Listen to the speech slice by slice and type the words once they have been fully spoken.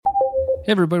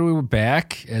Hey everybody, we're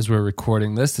back. As we're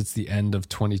recording this, it's the end of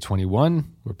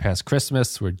 2021. We're past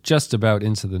Christmas. We're just about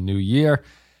into the new year.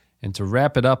 And to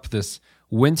wrap it up, this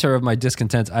winter of my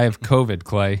discontent, I have COVID,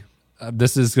 Clay.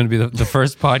 This is going to be the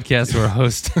first podcast where a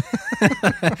host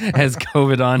has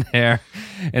COVID on air.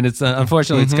 And it's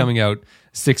unfortunately, it's coming out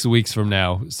 6 weeks from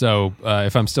now. So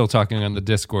if I'm still talking on the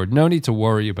Discord, no need to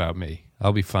worry about me.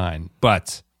 I'll be fine.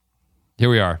 But here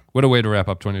we are. What a way to wrap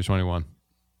up 2021.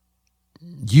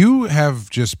 You've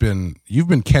been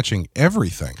catching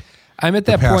everything. I'm at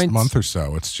that the past point. Month or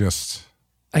so. It's just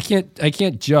I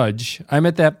can't judge. I'm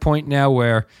at that point now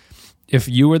where if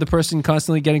you were the person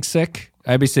constantly getting sick,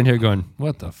 I'd be sitting here going,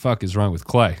 "What the fuck is wrong with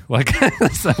Clay? Like,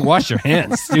 wash your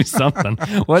hands, do something.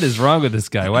 What is wrong with this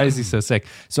guy? Why is he so sick?"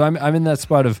 So I'm in that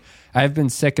spot of I've been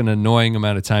sick an annoying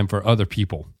amount of time for other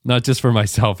people, not just for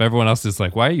myself. Everyone else is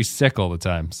like, "Why are you sick all the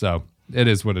time?" So it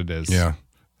is what it is. Yeah.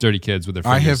 Dirty kids with their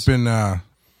fingers.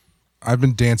 I've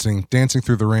been dancing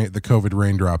through the COVID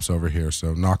raindrops over here.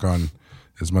 So knock on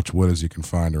as much wood as you can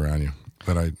find around you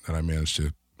that I managed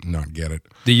to not get it.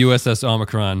 The USS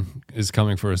Omicron is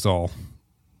coming for us all,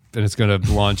 and it's going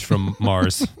to launch from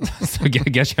Mars. So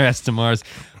get your ass to Mars.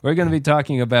 We're going to be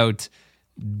talking about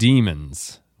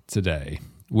demons today,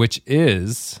 which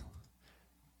is.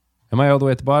 Am I all the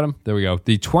way at the bottom? There we go.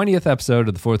 The 20th episode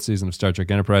of the 4th season of Star Trek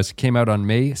Enterprise came out on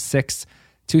May 6,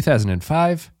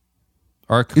 2005.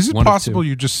 Arc. Is it possible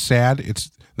you're just sad?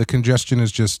 It's the congestion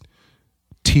is just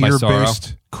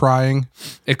tear-based crying?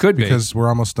 It could be. Because we're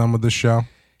almost done with this show?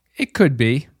 It could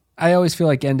be. I always feel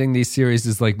like ending these series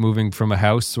is like moving from a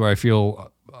house where I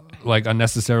feel like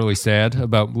unnecessarily sad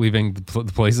about leaving the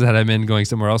places that I'm in, going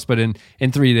somewhere else. But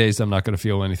in 3 days, I'm not going to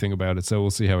feel anything about it. So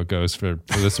we'll see how it goes for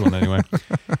this one anyway.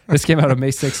 This came out on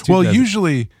May 6th. Well,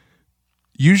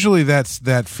 usually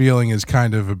that feeling is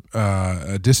kind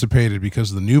of dissipated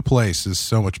because the new place is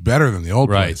so much better than the old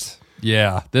place.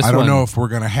 Yeah. I don't know if we're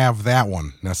going to have that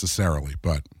one necessarily,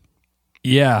 but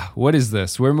yeah. What is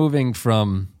this? We're moving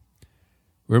from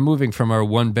our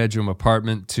one-bedroom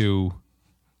apartment to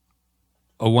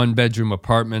a one-bedroom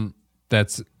apartment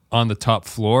that's on the top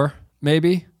floor,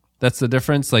 maybe? That's the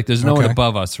difference? Like, there's no one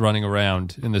above us running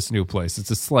around in this new place.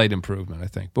 It's a slight improvement, I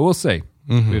think. But we'll see.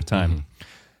 We have time.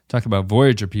 Talk about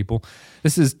Voyager, people.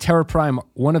 This is Terra Prime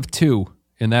 1 of 2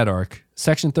 in that arc.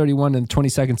 Section 31 in the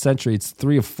 22nd century. It's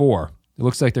 3 of 4. It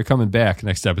looks like they're coming back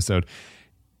next episode.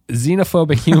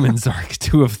 Xenophobic Humans arc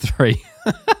 2 of 3.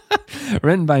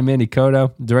 Written by Manny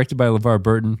Coto, directed by LeVar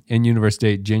Burton, in universe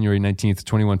date January 19th,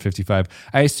 2155.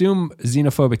 I assume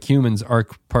Xenophobic Humans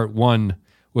arc part 1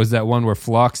 was that one where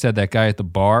Phlox had that guy at the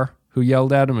bar who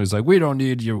yelled at him. It was like, "We don't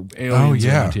need you aliens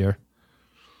around here."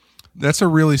 That's a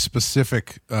really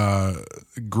specific,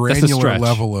 granular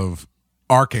level of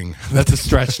arcing. That's a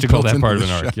stretch to call that part of an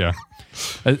arc, yeah.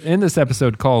 In this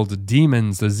episode called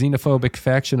Demons, a xenophobic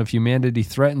faction of humanity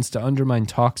threatens to undermine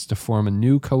talks to form a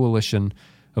new coalition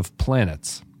of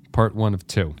planets. Part 1 of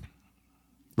 2.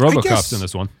 RoboCop's in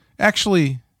this one.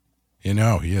 Actually, he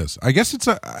is. I guess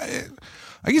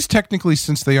I guess technically,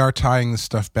 since they are tying this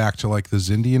stuff back to like the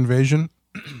Xindi invasion,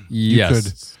 you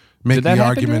could make the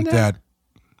argument that.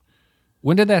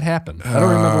 When did that happen? I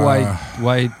don't remember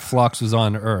why Phlox was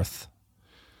on Earth.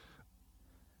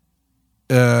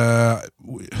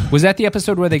 Was that the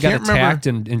episode where they got attacked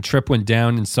and Trip went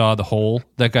down and saw the hole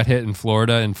that got hit in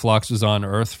Florida and Phlox was on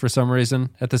Earth for some reason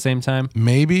at the same time?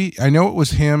 Maybe. I know it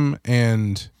was him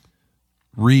and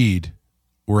Reed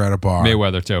were at a bar.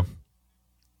 Mayweather, too.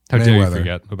 How dare you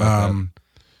forget about that?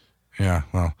 Yeah,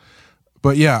 well.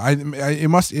 But yeah,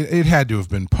 it had to have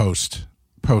been post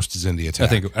Xindi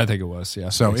attack. I think it was, yeah.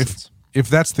 So if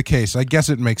that's the case, I guess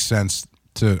it makes sense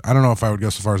to. I don't know if I would go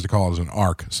so far as to call it as an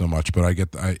arc so much, but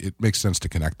it makes sense to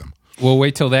connect them. Well,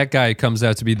 wait till that guy comes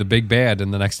out to be the big bad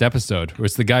in the next episode, where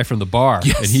it's the guy from the bar,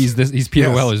 and he's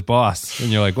Peter Weller's boss, and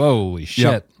you're like, holy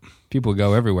shit, people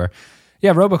go everywhere.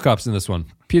 Yeah, RoboCop's in this one.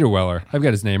 Peter Weller, I've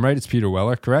got his name right. It's Peter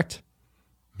Weller, correct?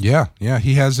 Yeah.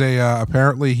 He has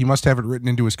apparently he must have it written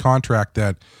into his contract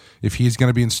that if he's going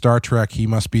to be in Star Trek, he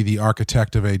must be the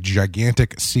architect of a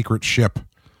gigantic secret ship.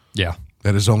 Yeah.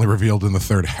 That is only revealed in the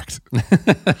third act.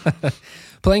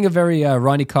 Playing a very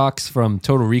Ronnie Cox from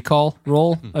Total Recall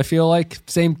role, I feel like.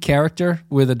 Same character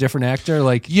with a different actor.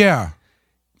 Like, yeah.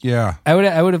 I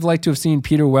would have liked to have seen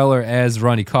Peter Weller as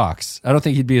Ronnie Cox. I don't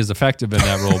think he'd be as effective in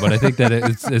that role, but I think that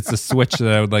it's a switch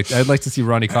that I would like. I'd like to see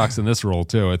Ronnie Cox in this role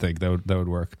too. I think that would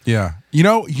work. Yeah.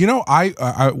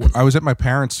 I was at my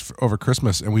parents over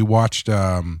Christmas and we watched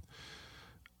the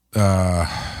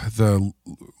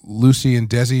Lucy and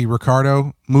Desi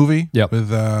Ricardo movie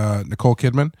with Nicole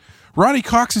Kidman. Ronnie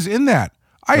Cox is in that.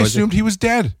 I assumed he was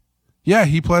dead. Yeah,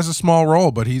 he plays a small role,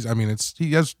 but he's in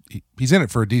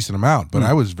it for a decent amount. But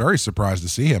I was very surprised to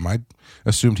see him. I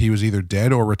assumed he was either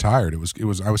dead or retired. I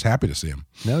was happy to see him.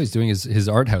 No, he's doing his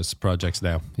art house projects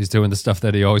now. He's doing the stuff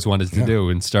that he always wanted to do,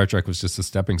 and Star Trek was just a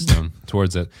stepping stone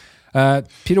towards it.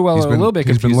 Peter Weller, a little bit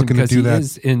confusing because he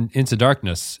is in Into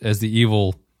Darkness as the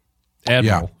evil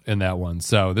admiral in that one.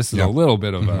 So this is a little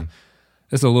bit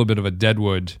of a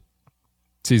Deadwood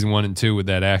season 1 and 2 with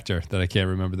that actor that I can't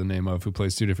remember the name of, who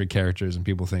plays two different characters, and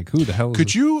people think, who the hell is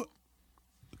this?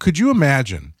 Could you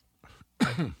imagine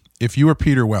if you were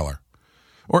Peter Weller,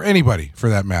 or anybody for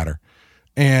that matter,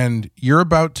 and you're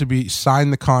about to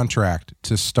sign the contract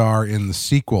to star in the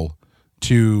sequel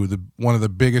to one of the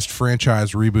biggest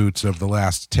franchise reboots of the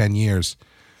last 10 years,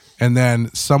 and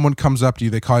then someone comes up to you,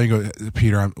 they call you and go,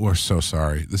 Peter, we're so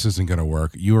sorry, this isn't going to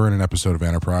work. You were in an episode of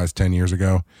Enterprise 10 years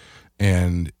ago,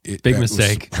 and big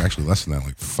mistake. Actually, less than that,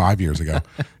 like 5 years ago.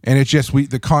 And it's just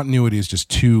the continuity is just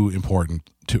too important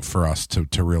for us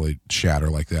to really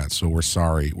shatter like that. So we're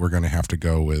sorry. We're going to have to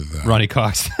go with Ronnie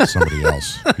Cox, somebody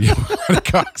else. Yeah, Ronnie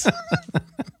Cox.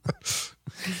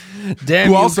 Damn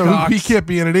who you, also Cox. He can't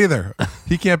be in it either.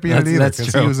 He can't be in it either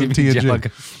because he was in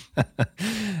TNG.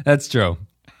 That's true.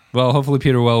 Well, hopefully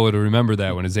Peter Weller would remember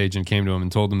that when his agent came to him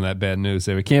and told him that bad news.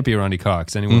 It can't be Ronnie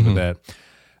Cox. Anyone but that.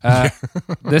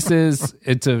 This is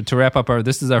to wrap up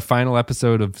this is our final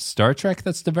episode of Star Trek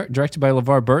that's directed by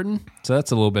LeVar Burton. So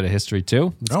that's a little bit of history too.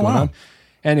 What's going on?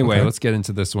 Anyway, let's get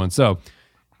into this one. So,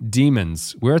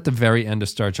 Demons. We're at the very end of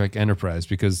Star Trek Enterprise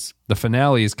because the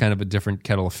finale is kind of a different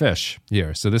kettle of fish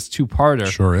here. So this two-parter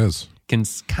sure is can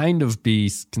kind of be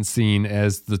seen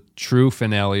as the true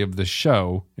finale of the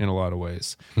show in a lot of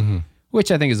ways,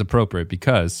 which I think is appropriate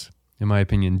because, in my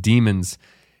opinion, Demons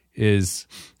is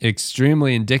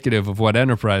extremely indicative of what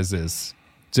Enterprise is.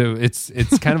 So it's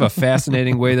kind of a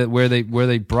fascinating way that where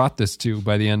they brought this to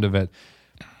by the end of it.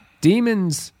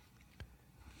 Demons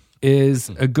is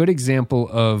a good example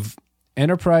of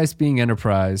Enterprise being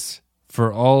Enterprise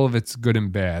for all of its good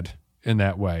and bad in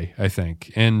that way, I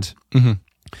think. And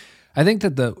I think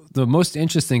that the most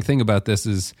interesting thing about this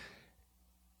is,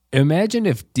 imagine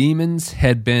if Demons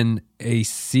had been a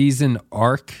season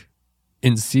arc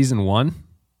in season 1.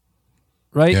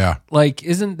 Right? Yeah. Like,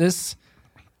 isn't this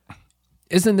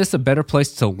a better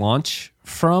place to launch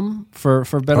from for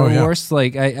better or worse?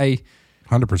 Like, I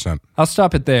 100%. I'll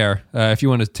stop it there. If you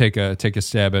want to take a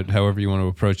stab at however you want to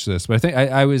approach this, but I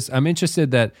think I'm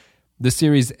interested that the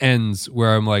series ends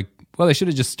where I'm like, well, they should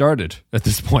have just started at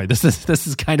this point. This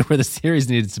is kind of where the series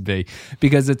needed to be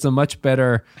because it's a much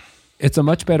better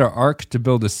arc to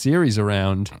build a series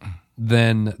around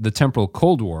than the temporal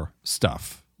Cold War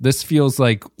stuff. This feels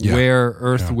like where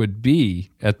Earth would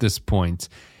be at this point.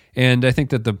 And I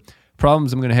think that the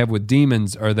problems I'm going to have with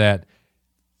Demons are that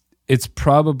it's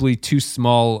probably too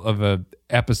small of a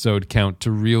episode count to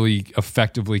really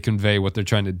effectively convey what they're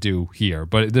trying to do here.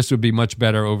 But this would be much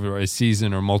better over a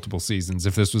season or multiple seasons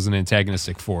if this was an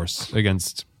antagonistic force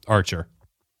against Archer.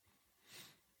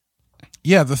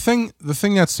 Yeah, the thing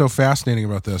that's so fascinating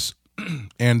about this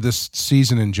and this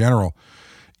season in general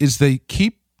is they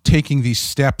keep taking these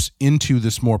steps into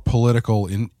this more political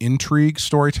intrigue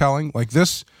storytelling. Like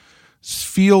this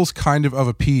feels kind of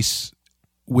a piece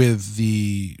with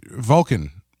the Vulcan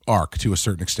arc to a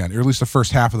certain extent, or at least the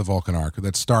first half of the Vulcan arc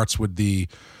that starts with the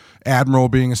admiral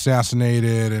being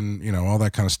assassinated and, you know, all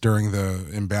that kind of during the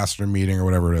ambassador meeting or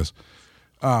whatever it is.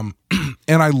 And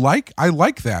I like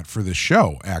that for this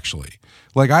show, actually.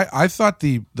 Like I thought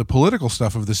the political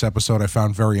stuff of this episode I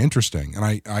found very interesting,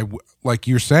 and I like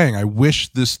you're saying, I wish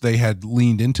they had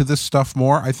leaned into this stuff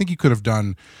more. I think you could have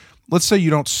done, let's say you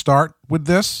don't start with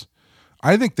this.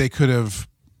 I think they could have,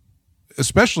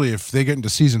 especially if they get into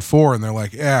season 4 and they're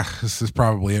like, this is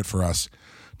probably it for us.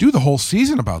 Do the whole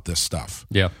season about this stuff.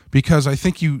 Yeah, because I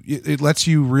think it lets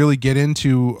you really get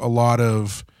into a lot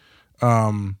of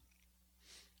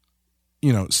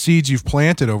seeds you've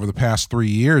planted over the past 3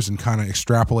 years and kind of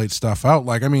extrapolate stuff out.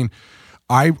 Like, I mean,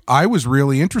 I was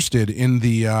really interested in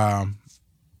the on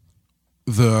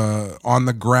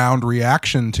the ground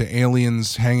reaction to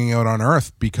aliens hanging out on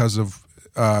Earth because of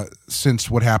since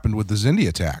what happened with the Xindi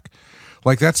attack.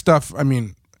 Like that stuff, I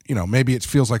mean, you know, maybe it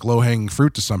feels like low-hanging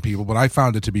fruit to some people, but I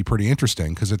found it to be pretty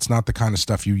interesting because it's not the kind of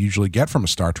stuff you usually get from a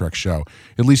Star Trek show.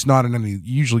 At least not in any, you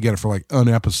usually get it for like an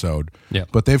episode. Yeah.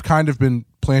 But they've kind of been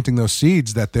planting those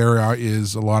seeds that there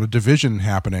is a lot of division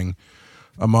happening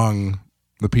among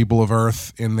the people of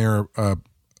Earth in their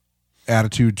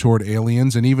attitude toward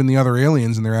aliens, and even the other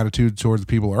aliens in their attitude toward the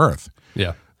people of Earth.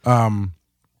 Yeah.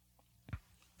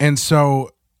 And so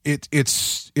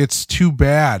it's too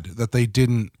bad that they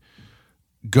didn't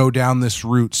go down this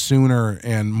route sooner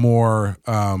and more.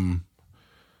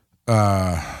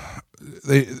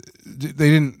 They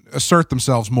didn't assert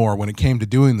themselves more when it came to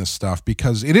doing this stuff,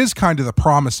 because it is kind of the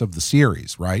promise of the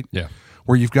series, right? Yeah.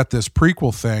 Where you've got this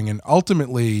prequel thing, and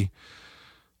ultimately,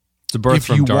 it's a birth if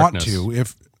from you darkness. want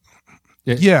to,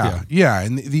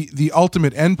 and the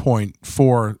ultimate endpoint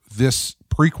for this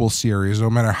prequel series, no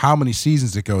matter how many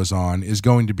seasons it goes on, is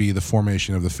going to be the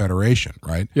formation of the Federation,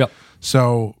 right? Yep.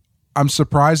 So I'm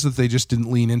surprised that they just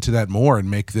didn't lean into that more and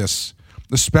make this,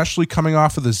 especially coming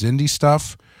off of the Xindi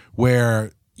stuff,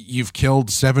 where you've killed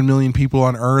 7 million people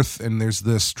on Earth, and there's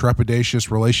this trepidatious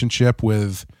relationship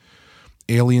with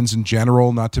aliens in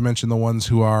general, not to mention the ones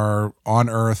who are on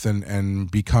Earth and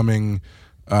becoming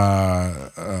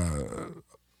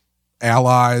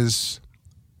allies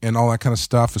and all that kind of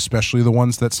stuff, especially the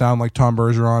ones that sound like Tom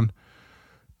Bergeron.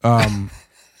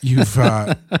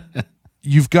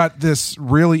 You've got this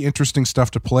really interesting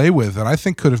stuff to play with that I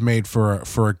think could have made for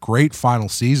a great final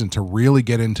season to really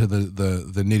get into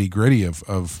the nitty gritty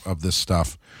of this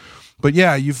stuff. But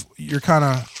yeah,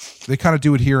 they kind of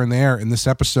do it here and there in this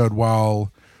episode.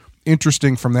 While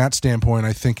interesting from that standpoint,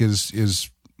 I think is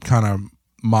kind of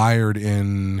mired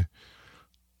in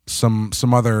some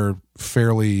other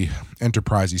fairly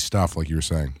enterprisey stuff, like you were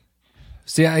saying.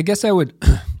 See, I guess I would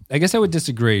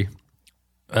disagree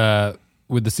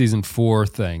with the season 4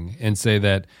 thing and say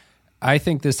that I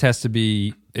think this has to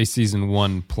be a season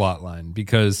 1 plot line,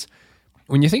 because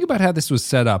when you think about how this was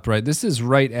set up, right, this is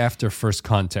right after First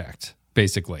Contact,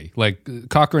 basically. Like,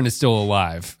 Cochrane is still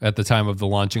alive at the time of the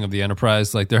launching of the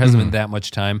Enterprise. Like, there hasn't been that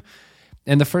much time.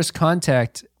 And the First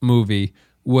Contact movie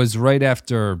was right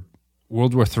after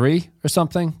World War III or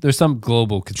something. There's some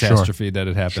global catastrophe that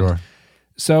had happened. Sure.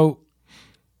 So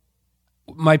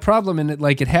my problem in it,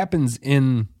 like, it happens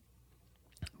in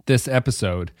this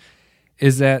episode,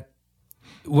 is that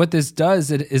what this does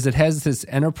is it has this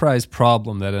Enterprise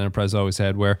problem that Enterprise always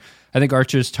had, where I think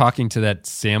Archer's talking to that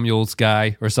Samuels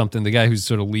guy or something, the guy who's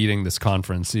sort of leading this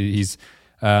conference. He's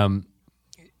and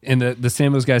the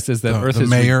Samuels guy says that Earth the is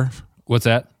mayor. What's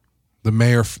that? The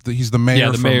mayor. He's the mayor.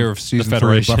 Yeah, the from mayor of the season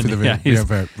Federation. 3, Buffy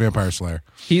the Vampire Slayer.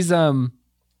 He's saying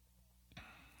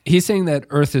that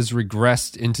Earth has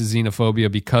regressed into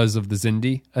xenophobia because of the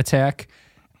Xindi attack.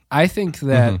 I think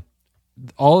that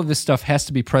all of this stuff has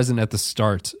to be present at the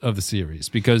start of the series,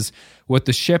 because what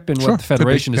the ship and what the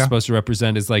Federation is supposed to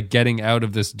represent is like getting out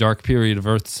of this dark period of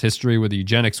Earth's history with the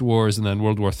eugenics wars and then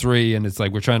World War III, and it's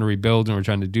like we're trying to rebuild and we're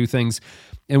trying to do things.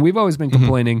 And we've always been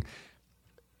complaining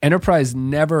Enterprise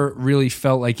never really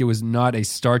felt like it was not a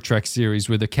Star Trek series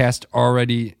where the cast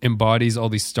already embodies all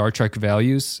these Star Trek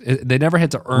values. They never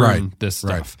had to earn this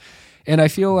stuff. Right. And I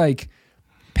feel like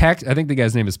I think the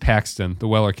guy's name is Paxton, the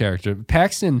Weller character.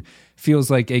 Paxton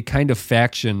feels like a kind of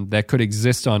faction that could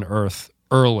exist on Earth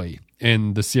early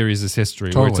in the series'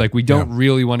 history, where it's like we don't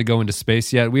really want to go into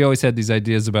space yet. We always had these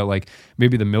ideas about like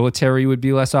maybe the military would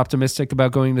be less optimistic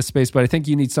about going into space, but I think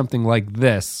you need something like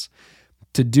this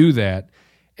to do that.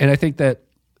 And I think that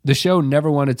the show never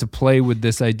wanted to play with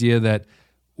this idea that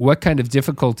what kind of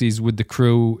difficulties would the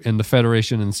crew and the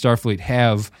Federation and Starfleet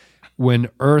have when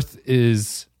Earth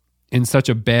is in such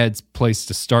a bad place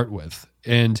to start with.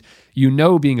 And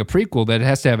being a prequel, that it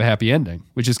has to have a happy ending,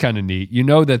 which is kind of neat.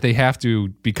 That they have to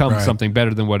become something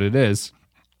better than what it is.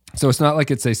 So it's not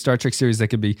like it's a Star Trek series that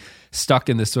could be stuck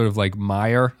in this sort of like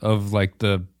mire of like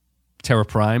the Terra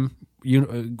Prime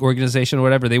organization or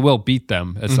whatever. They will beat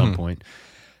them at some point.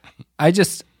 I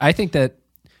think that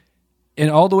in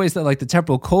all the ways that like the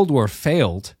temporal Cold War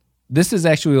failed, this is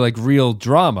actually like real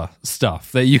drama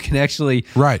stuff that you can actually,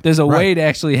 there's a way to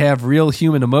actually have real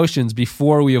human emotions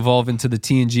before we evolve into the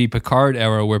TNG Picard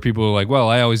era where people are like, well,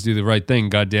 I always do the right thing.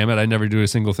 God damn it. I never do a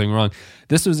single thing wrong.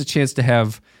 This was a chance to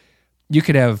have, you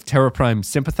could have Terra Prime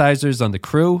sympathizers on the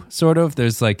crew, sort of.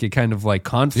 There's like a kind of like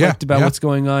conflict about what's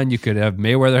going on. You could have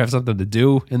Mayweather have something to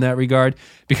do in that regard,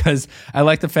 because I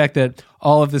like the fact that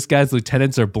all of this guy's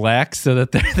lieutenants are black, so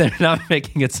that they're not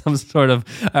making it some sort of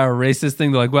racist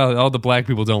thing. They're like, well, all the black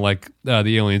people don't like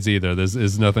the aliens either.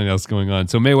 There's nothing else going on.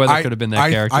 So Mayweather could have been that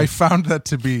character. I found that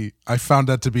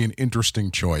to be an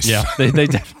interesting choice. Yeah, they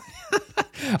definitely.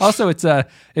 Also, it's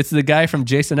the guy from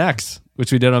Jason X,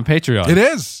 which we did on Patreon. It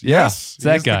is, yes. It's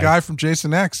that guy. The guy from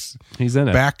Jason X. He's in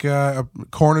it. Back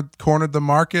cornered the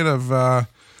market of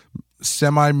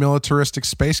semi-militaristic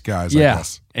space guys. I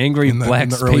guess. Angry black in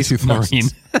the space marine.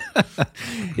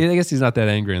 I guess he's not that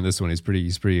angry in this one. He's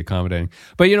pretty accommodating.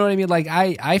 But you know what I mean? Like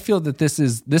I feel that this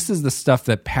is the stuff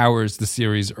that powers the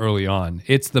series early on.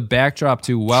 It's the backdrop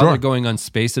to while they're going on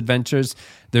space adventures,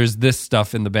 there's this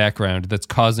stuff in the background that's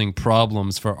causing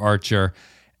problems for Archer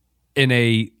in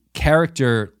a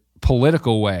character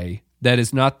political way that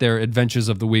is not their adventures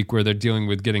of the week where they're dealing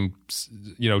with getting,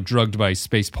 drugged by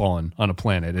space pollen on a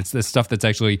planet. It's this stuff that's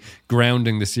actually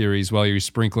grounding the series while you're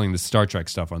sprinkling the Star Trek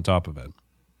stuff on top of it.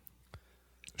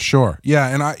 Sure. Yeah.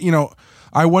 And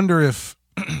I wonder if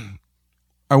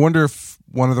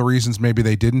one of the reasons maybe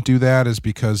they didn't do that is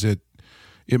because it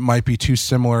might be too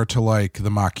similar to like the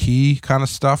Maquis kind of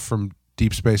stuff from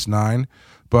Deep Space Nine,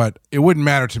 but it wouldn't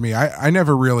matter to me. I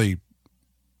never really,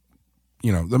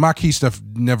 the Maquis stuff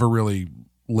never really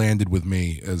landed with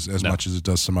me as much as it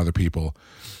does some other people.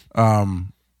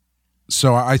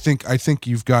 So I think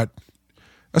you've got,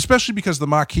 especially because the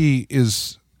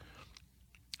Maquis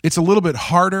it's a little bit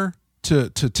harder to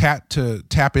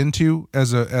tap into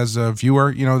as a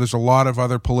viewer. There's a lot of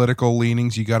other political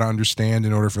leanings you got to understand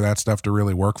in order for that stuff to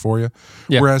really work for you.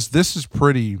 Yeah. Whereas this is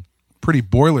pretty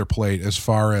boilerplate as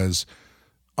far as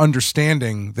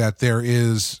understanding that there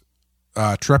is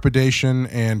trepidation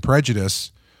and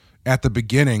prejudice at the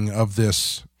beginning of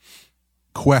this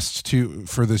quest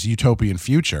for this utopian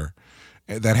future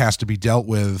that has to be dealt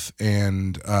with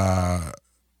and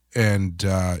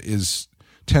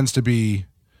tends to be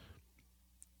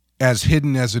as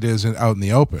hidden as it is out in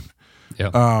the open.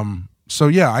 Yeah. So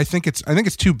yeah, I think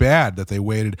it's too bad that they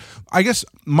waited. I guess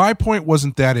my point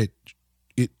wasn't that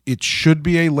it should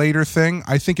be a later thing.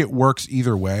 I think it works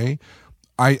either way.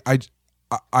 I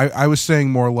was saying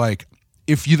more like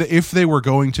if they were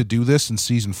going to do this in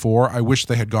season 4, I wish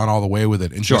they had gone all the way with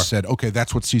it and just said, okay,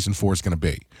 that's what season 4 is going to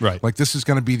be. Right. Like this is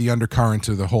going to be the undercurrent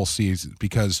to the whole season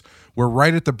because we're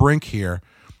right at the brink here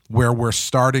where we're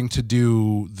starting to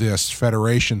do this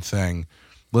Federation thing.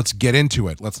 Let's get into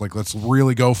it. Let's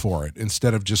really go for it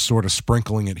instead of just sort of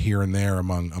sprinkling it here and there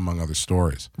among other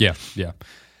stories. Yeah, yeah.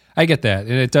 I get that.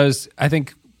 And it does, I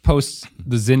think post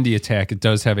the Xindi attack, it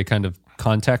does have a kind of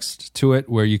context to it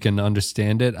where you can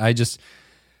understand it. I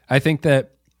think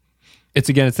that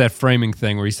it's that framing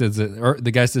thing where he says that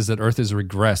the guy says that Earth has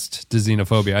regressed to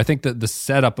xenophobia. I think that the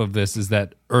setup of this is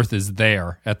that Earth is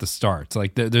there at the start.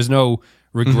 Like there's no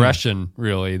regression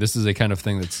really. This is a kind of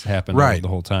thing that's happened the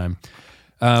whole time.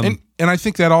 And I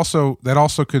think that also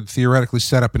could theoretically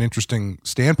set up an interesting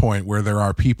standpoint where there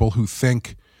are people who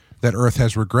think that Earth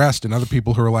has regressed and other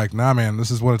people who are like, nah, man, this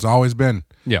is what it's always been.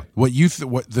 Yeah.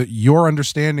 Your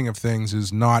understanding of things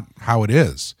is not how it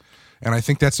is. And I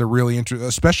think that's a really interesting,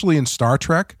 especially in Star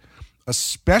Trek,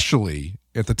 especially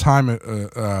at the time,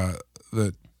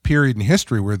 the period in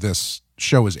history where this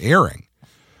show is airing.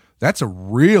 That's a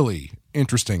really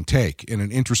interesting take and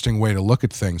an interesting way to look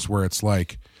at things where it's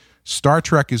like Star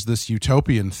Trek is this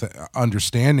utopian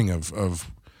understanding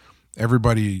of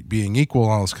everybody being equal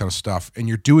and all this kind of stuff. And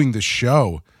you're doing this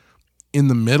show in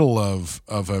the middle of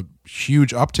a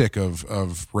huge uptick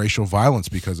of racial violence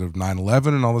because of 9/11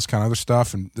 and all this kind of other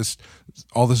stuff. And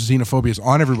all this xenophobia is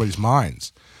on everybody's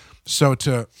minds. So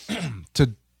to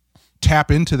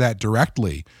tap into that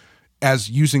directly as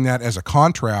using that as a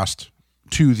contrast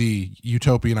to the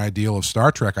utopian ideal of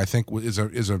Star Trek, I think is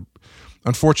a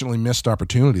unfortunately missed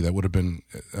opportunity that would have been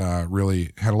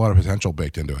really had a lot of potential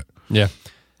baked into it. Yeah.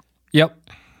 Yep.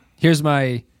 Here's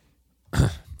my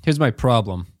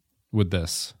problem with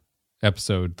this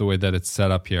episode, the way that it's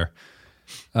set up here.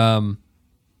 You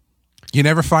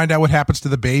never find out what happens to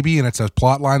the baby, and it's a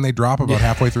plot line they drop about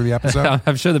halfway through the episode?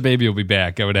 I'm sure the baby will be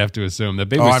back. I would have to assume. The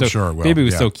baby sure it will. Baby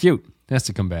was so cute. It has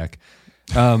to come back.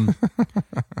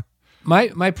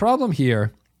 My problem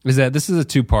here is that this is a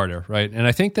two-parter, right? And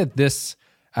I think that this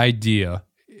idea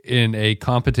in a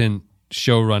competent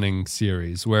show-running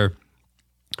series where,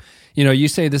 you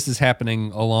say this is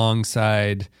happening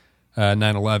alongside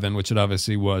 9/11, which it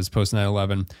obviously was post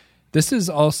 9/11. This is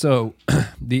also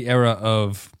the era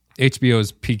of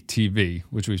HBO's peak TV,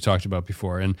 which we've talked about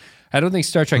before. And I don't think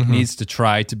Star Trek needs to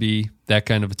try to be that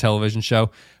kind of a television show.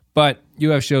 But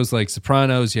you have shows like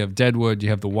Sopranos, you have Deadwood, you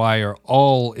have The Wire,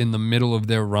 all in the middle of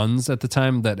their runs at the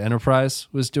time that Enterprise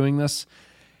was doing this.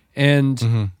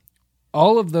 And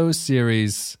all of those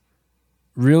series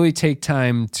really take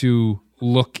time to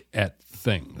look at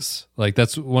things. Like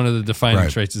that's one of the defining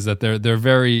traits is that they're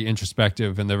very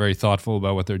introspective and they're very thoughtful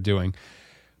about what they're doing.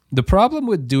 The problem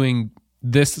with doing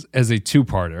this as a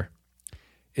two-parter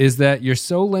is that you're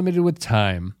so limited with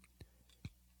time.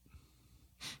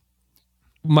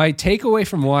 My takeaway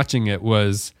from watching it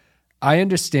was I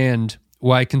understand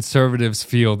why conservatives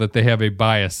feel that they have a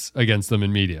bias against them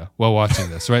in media while watching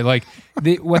this, right? Like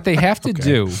what they have to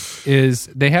do is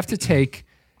they have to take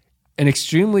an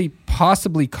extremely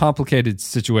possibly complicated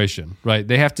situation, right?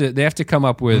 They have to come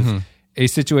up with a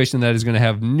situation that is going to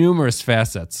have numerous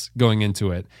facets going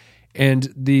into it.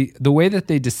 And the way that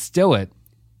they distill it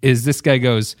is this guy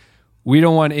goes, we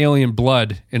don't want alien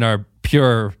blood in our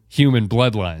pure human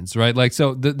bloodlines, right? Like,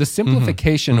 so the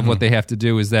simplification of what they have to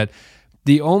do is that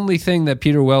the only thing that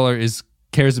Peter Weller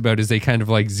cares about is a kind of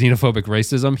like xenophobic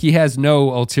racism. He has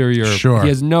no ulterior, he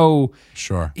has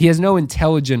no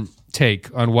intelligent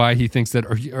take on why he thinks that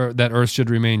that Earth should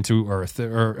remain to Earth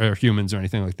or humans or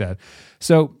anything like that.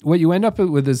 So what you end up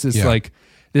with is this like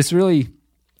this really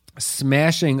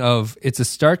smashing of, it's a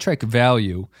Star Trek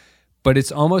value, but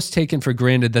it's almost taken for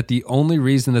granted that the only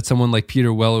reason that someone like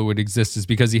Peter Weller would exist is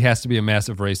because he has to be a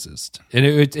massive racist. And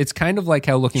it's kind of like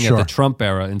how looking at the Trump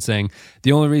era and saying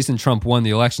the only reason Trump won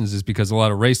the elections is because a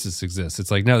lot of racists exist.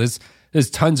 It's like, no, there's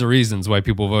tons of reasons why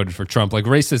people voted for Trump. Like,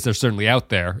 racists are certainly out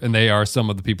there, and they are some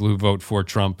of the people who vote for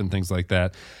Trump and things like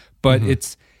that. But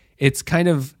it's kind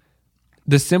of,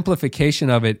 the simplification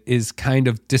of it is kind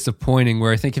of disappointing,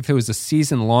 where I think if it was a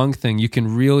season-long thing, you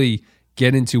can really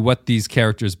get into what these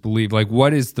characters believe. Like,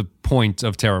 what is the point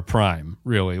of Terra Prime,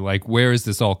 really? Like, where is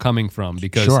this all coming from?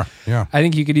 Because I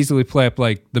think you could easily play up,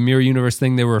 like, the Mirror Universe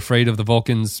thing. They were afraid of the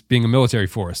Vulcans being a military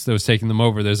force that was taking them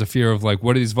over. There's a fear of, like,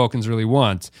 what do these Vulcans really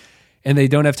want? And they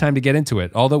don't have time to get into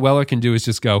it. All that Weller can do is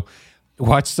just go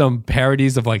watch some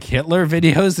parodies of, like, Hitler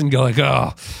videos and go like,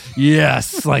 oh,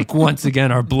 yes, like, once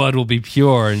again, our blood will be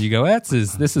pure. And you go,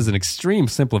 this is an extreme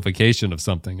simplification of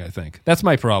something, I think. That's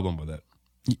my problem with it.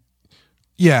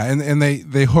 Yeah, and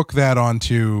they hook that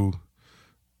onto,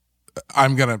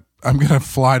 I'm gonna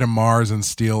fly to Mars and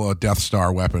steal a Death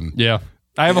Star weapon. Yeah,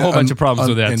 I have a whole bunch of problems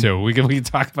with that too. We can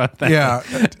talk about that. Yeah,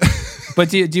 but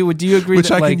do you agree? Which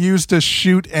that, I can use to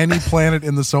shoot any planet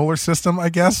in the solar system, I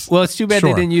guess. Well, it's too bad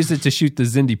they didn't use it to shoot the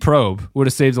Xindi probe. Would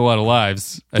have saved a lot of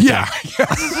lives. I think.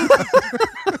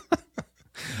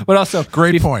 But also,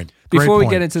 great point. Before we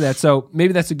get into that, so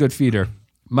maybe that's a good feeder.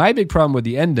 My big problem with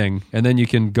the ending, and then you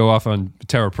can go off on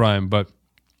Terra Prime, but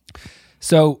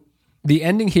so the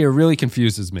ending here really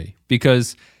confuses me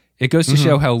because it goes to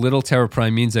show how little Terra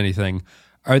Prime means anything.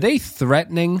 Are they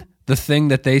threatening the thing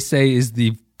that they say is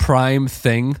the prime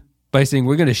thing by saying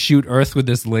we're going to shoot Earth with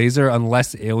this laser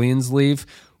unless aliens leave?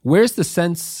 Where's the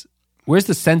sense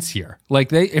here?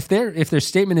 Like, if their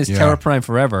statement is Terra Prime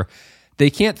forever, they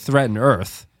can't threaten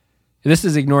Earth. This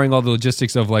is ignoring all the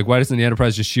logistics of, like, why doesn't the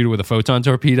Enterprise just shoot it with a photon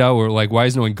torpedo? Or, like, why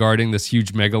is no one guarding this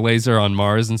huge mega laser on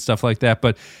Mars and stuff like that?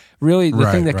 But really,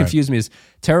 the thing that confused me is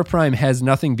Terra Prime has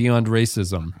nothing beyond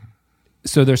racism.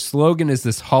 So their slogan is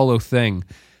this hollow thing.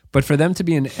 But for them to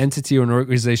be an entity or an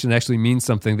organization that actually means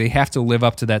something, they have to live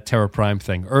up to that Terra Prime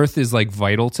thing. Earth is, like,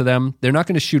 vital to them. They're not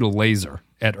going to shoot a laser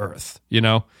at Earth, you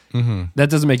know?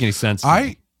 That doesn't make any sense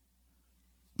to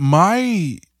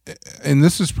me. And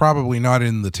this is probably not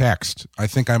in the text. I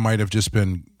think I might have just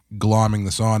been glomming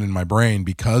this on in my brain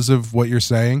because of what you're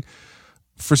saying.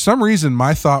 For some reason,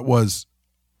 my thought was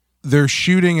they're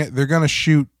going to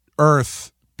shoot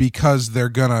Earth because they're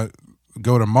going to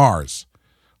go to Mars.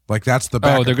 Like, that's the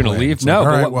backup they're going to leave? It's no,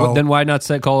 like, but then why not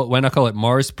call it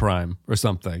Mars Prime or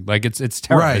something? Like, it's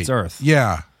Terra, right. It's Earth.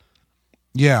 Yeah.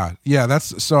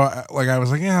 That's so. Like, I was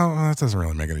like, that doesn't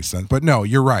really make any sense. But no,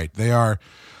 you're right. They are.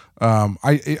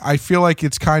 I feel like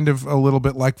it's kind of a little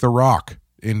bit like The Rock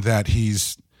in that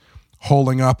he's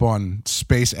holding up on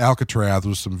space Alcatraz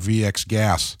with some VX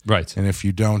gas, right? And if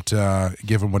you don't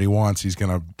give him what he wants, he's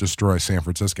going to destroy San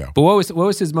Francisco. But what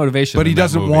was his motivation? But he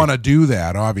doesn't want to do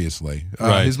that. Obviously,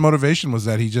 right. His motivation was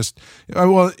that he just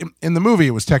in the movie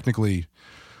it was technically,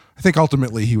 I think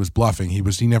ultimately he was bluffing. He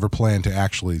never planned to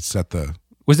actually set the.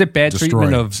 Was it bad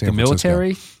treatment of the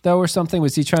military though, or something?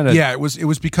 Was he trying to? Yeah, it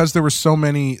was because there were so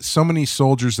many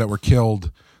soldiers that were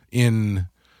killed in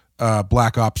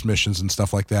black ops missions and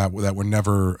stuff like that were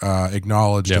never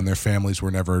acknowledged, and their families were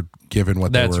never given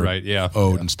what they were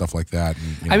owed and stuff like that.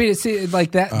 And, I mean, it's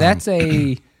like that.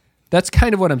 That's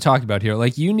kind of what I'm talking about here.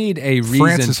 Like, you need a reason.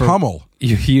 Francis Hummel.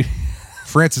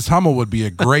 Francis Hummel would be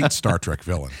a great Star Trek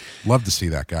villain. Love to see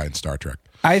that guy in Star Trek.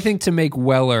 I think to make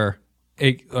Weller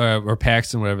or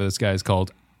Paxton, whatever this guy is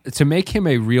called, to make him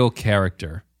a real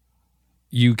character,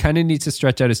 you kind of need to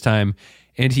stretch out his time,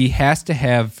 and he has to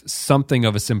have something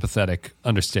of a sympathetic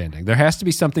understanding. There has to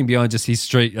be something beyond just he's a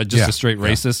straight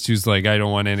racist who's like, I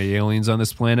don't want any aliens on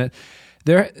this planet.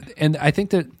 And I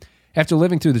think that after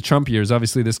living through the Trump years,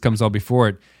 obviously this comes all before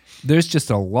it, there's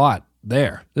just a lot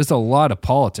there. There's a lot of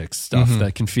politics stuff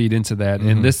that can feed into that,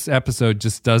 and this episode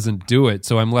just doesn't do it.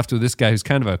 So I'm left with this guy who's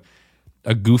kind of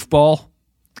a goofball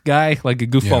guy, like a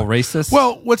goofball racist.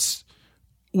 Well,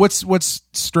 what's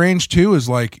strange too is,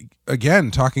 like, again,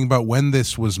 talking about when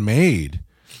this was made,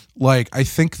 like, I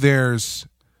think they're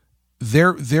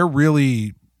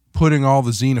really putting all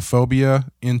the xenophobia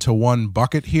into one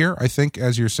bucket here, I think,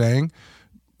 as you're saying,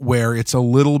 where it's a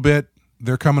little bit,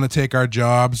 they're coming to take our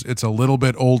jobs. It's a little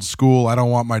bit old school. I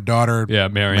don't want my daughter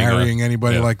marrying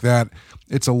anybody like that.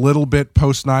 It's a little bit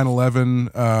post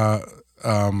 9/11.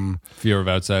 Fear of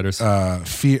outsiders.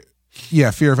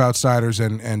 Fear of outsiders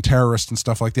and terrorists and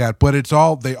stuff like that. But it's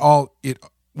all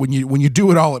when you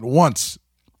do it all at once,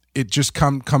 it just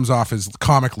comes off as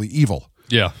comically evil.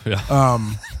 Yeah.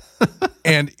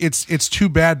 And it's too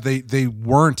bad they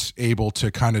weren't able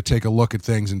to kind of take a look at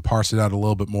things and parse it out a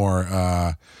little bit more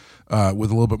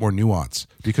with a little bit more nuance.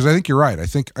 Because I think you're right. I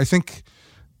think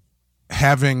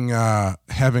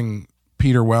having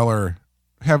Peter Weller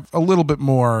have a little bit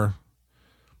more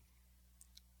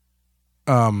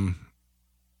and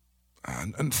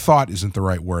thought isn't the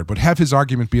right word, but have his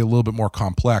argument be a little bit more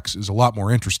complex is a lot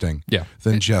more interesting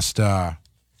than just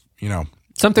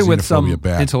something with some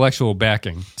intellectual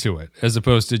backing to it, as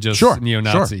opposed to just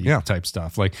neo-Nazi type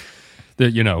stuff. Like, I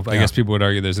guess people would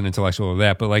argue there's an intellectual of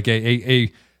that, but like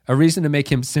a reason to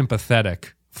make him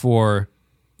sympathetic for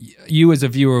you as a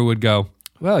viewer would go,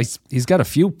 well, he's got a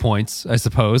few points, I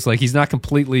suppose. Like, he's not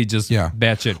completely just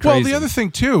batshit crazy. Well, the other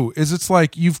thing too is it's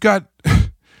like you've got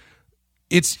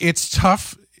it's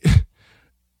tough.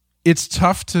 It's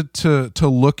tough to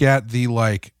look at the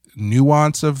like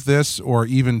nuance of this, or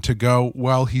even to go,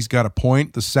 well, he's got a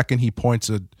point the second he points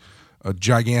a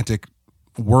gigantic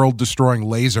world-destroying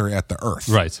laser at the Earth.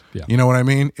 Right. Yeah. You know what I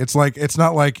mean? It's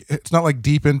not like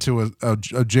deep into a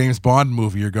James Bond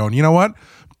movie. You're going, you know what?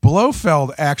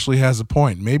 Blofeld actually has a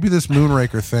point. Maybe this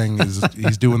Moonraker thing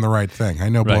he's doing the right thing. I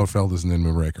know Blofeld isn't in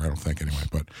Moonraker, I don't think anyway,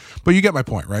 but you get my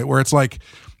point, right? Where it's like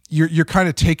you're kind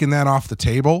of taking that off the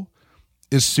table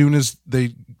as soon as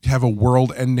they have a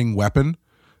world-ending weapon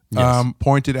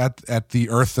pointed at the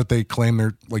Earth that they claim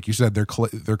they're, like you said,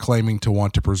 they're claiming to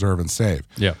want to preserve and save.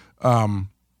 Yeah.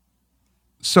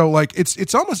 So like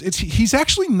he's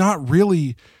actually not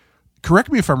really.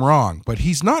 Correct me if I'm wrong, but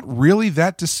he's not really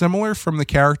that dissimilar from the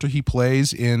character he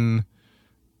plays in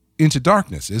Into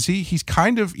Darkness, is he?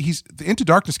 The Into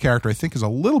Darkness character, I think, is a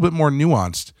little bit more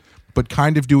nuanced, but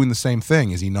kind of doing the same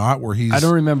thing, is he not? Where I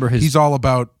don't remember his. He's all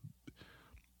about.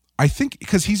 I think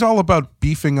because he's all about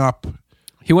beefing up.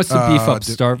 He wants to beef up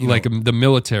the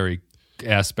military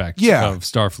aspect of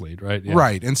Starfleet, right? Yeah.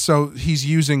 Right, and so he's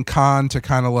using Khan to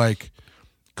kind of like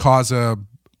cause a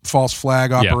false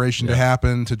flag operation to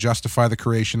happen to justify the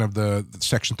creation of the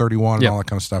Section 31 and all that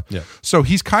kind of stuff. Yeah. So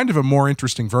he's kind of a more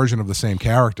interesting version of the same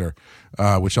character,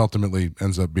 which ultimately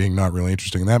ends up being not really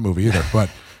interesting in that movie either. But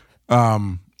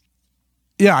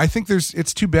I think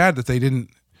it's too bad that they didn't.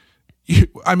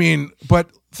 But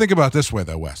think about it this way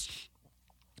though, Wes.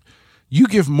 You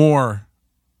give more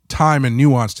time and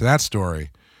nuance to that story,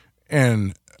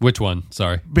 and which one?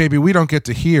 Sorry, baby, we don't get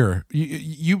to hear.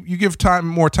 You give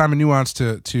more time and nuance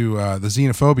to the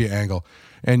xenophobia angle,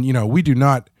 and we do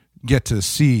not get to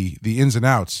see the ins and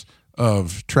outs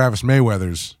of Travis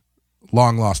Mayweather's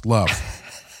long lost love.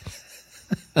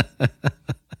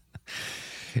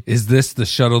 Is this the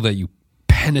shuttle that you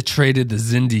penetrated the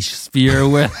Xindi sphere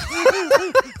with?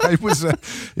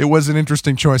 It was an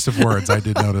interesting choice of words. I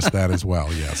did notice that as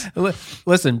well. Yes.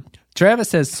 Listen,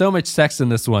 Travis has so much sex in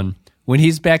this one. When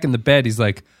he's back in the bed, he's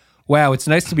like, wow, it's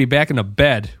nice to be back in a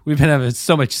bed. We've been having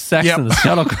so much sex in the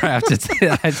shuttlecraft.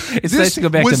 It's nice to go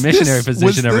back to missionary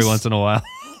position every once in a while.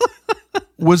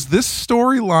 Was this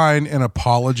storyline an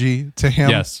apology to him?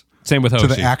 Yes. Same with Hoshi.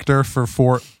 To the actor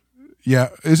for yeah.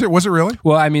 Was it really?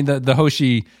 Well, I mean, the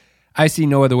Hoshi, I see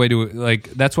no other way to,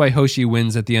 like, that's why Hoshi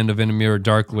wins at the end of In a Mirror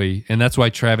Darkly, and that's why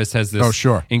Travis has this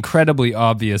incredibly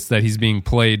obvious that he's being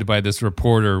played by this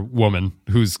reporter woman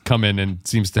who's come in and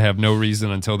seems to have no reason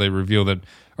until they reveal that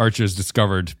Archer's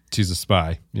discovered she's a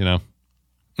spy,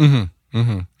 Mm-hmm.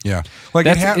 Mm-hmm. Yeah.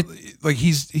 Like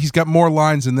he's got more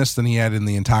lines in this than he had in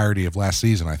the entirety of last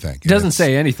season, I think. He doesn't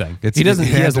say anything. He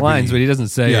has lines, but he doesn't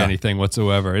say anything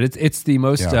whatsoever. It's the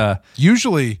most...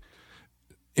 Usually,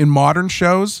 in modern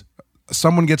shows...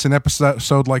 Someone gets an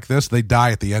episode like this, they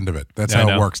die at the end of it. That's how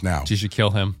it works now. She should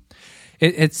kill him.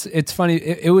 It's funny.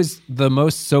 It was the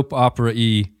most soap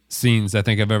opera-y scenes I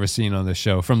think I've ever seen on this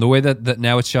show. From the way that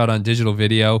now it's shot on digital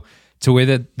video to the way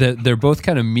that they're both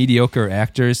kind of mediocre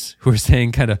actors who are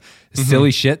saying kind of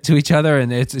silly shit to each other,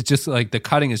 and it's just like the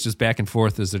cutting is just back and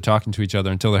forth as they're talking to each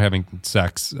other until they're having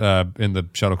sex in the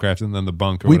shuttlecraft and then the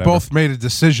bunk. We both made a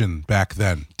decision back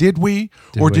then, did we?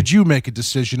 Did you make a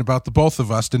decision about the both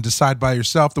of us and decide by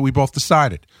yourself that we both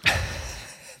decided?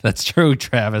 That's true,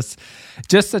 Travis.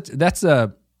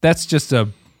 That's just a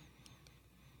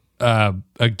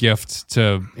gift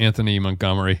to Anthony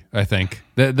Montgomery, I think.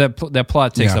 That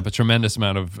plot takes up a tremendous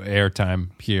amount of airtime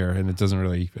here, and it doesn't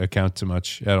really account to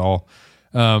much at all.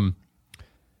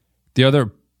 The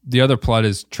other plot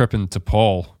is Trip and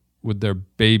T'Pol with their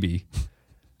baby.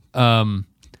 Go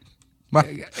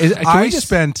ahead.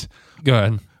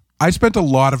 I spent a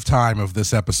lot of time of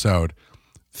this episode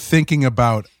thinking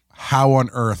about how on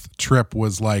earth Trip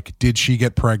was like, did she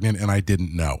get pregnant and I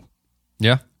didn't know?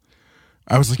 Yeah.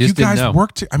 I was like, you guys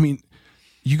worked. I mean,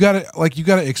 you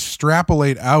gotta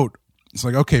extrapolate out. It's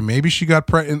like, okay, maybe she got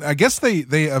pregnant. I guess they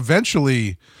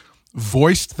eventually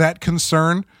voiced that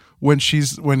concern when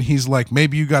he's like,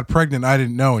 maybe you got pregnant, I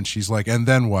didn't know, and she's like, and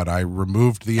then what? I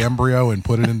removed the embryo and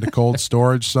put it into cold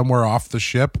storage somewhere off the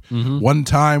ship. One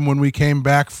time when we came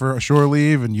back for shore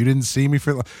leave, and you didn't see me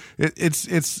for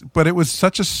but it was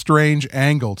such a strange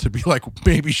angle to be like,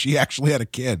 maybe she actually had a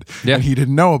kid, and he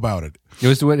didn't know about it. It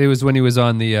was when he was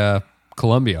on the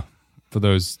Columbia for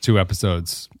those 2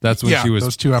 episodes. That's when she was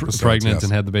those 2 episodes, pregnant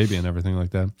and had the baby and everything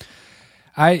like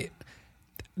that.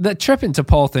 The Trip and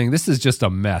T'Pol thing, this is just a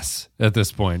mess at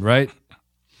this point, right?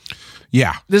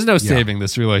 Yeah. There's no saving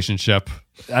this relationship.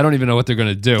 I don't even know what they're going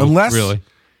to do,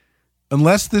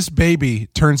 Unless this baby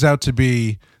turns out to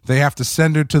be, they have to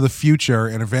send her to the future,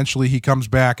 and eventually he comes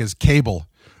back as Cable.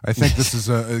 I think this is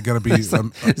going to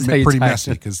be pretty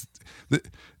messy, because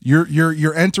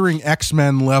you're entering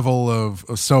X-Men level of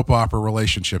soap opera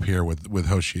relationship here with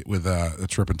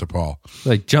Trip and T'Pol.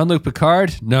 Like Jean-Luc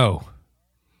Picard? No.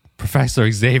 Professor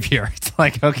Xavier. It's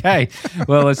like, okay,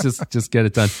 well, let's just get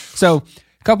it done. So,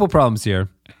 a couple problems here.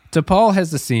 T'Pol has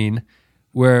the scene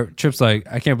where Trip's like,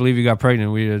 I can't believe you got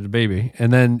pregnant. We had a baby.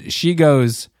 And then she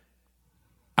goes,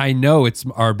 I know it's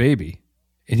our baby.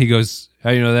 And he goes,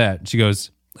 how do you know that? And she goes,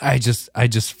 I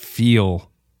just feel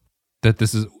that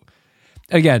this is...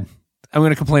 Again, I'm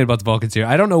going to complain about the Vulcans here.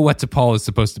 I don't know what T'Pol is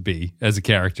supposed to be as a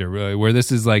character, really, where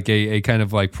this is like a kind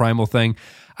of like primal thing.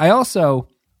 I also,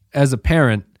 as a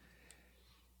parent,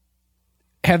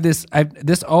 have this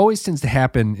always tends to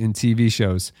happen in TV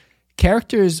shows.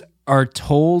 Characters are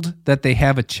told that they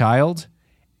have a child,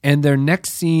 and their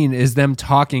next scene is them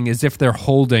talking as if they're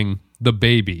holding the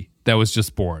baby that was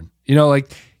just born. You know,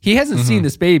 like he hasn't seen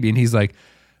this baby, and he's like,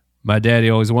 my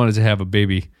daddy always wanted to have a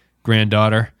baby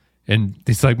granddaughter. And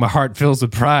it's like, my heart fills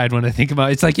with pride when I think about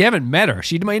it. It's like, you haven't met her.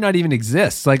 She might not even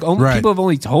exist. Like, people have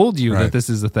only told you that this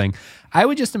is the thing. I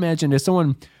would just imagine if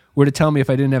someone were to tell me if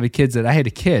I didn't have a kid that I had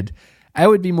a kid, I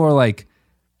would be more like,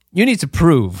 you need to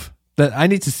prove that I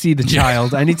need to see the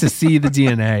child. I need to see the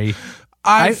DNA.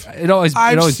 It always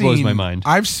blows my mind.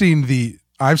 I've seen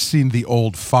the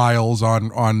old files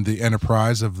on the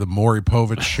Enterprise of the Maury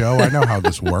Povich show. I know how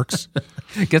this works.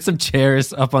 Get some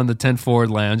chairs up on the 10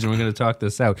 forward lounge, and we're going to talk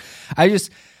this out.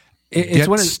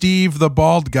 Get Steve, the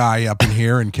bald guy, up in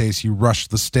here in case you rush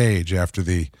the stage after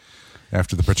the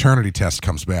paternity test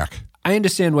comes back. I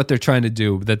understand what they're trying to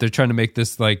do, that they're trying to make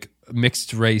this like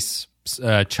mixed race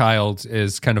child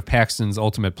is kind of Paxton's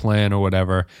ultimate plan or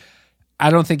whatever. I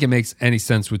don't think it makes any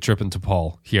sense with Trip and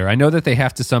T'Pol here. I know that they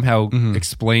have to somehow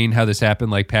explain how this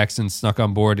happened, like Paxton snuck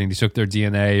on board and he took their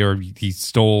DNA, or he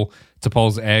stole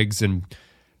T'Pol's eggs and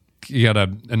he got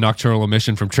a nocturnal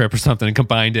emission from Trip or something and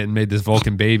combined it and made this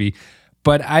Vulcan baby.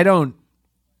 But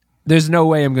there's no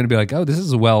way I'm going to be like, oh, this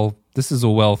is a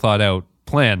well thought out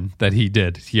plan that he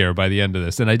did here by the end of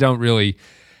this. And I don't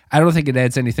think it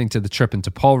adds anything to the Trip and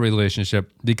T'Pol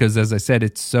relationship, because as I said,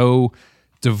 it's so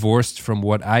divorced from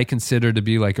what I consider to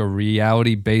be like a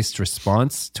reality-based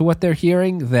response to what they're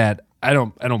hearing that I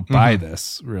don't buy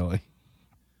this, really.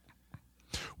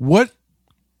 What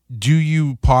do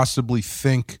you possibly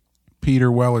think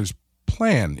Peter Weller's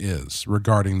plan is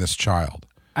regarding this child?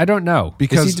 I don't know.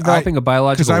 Because is he developing a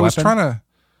biological weapon?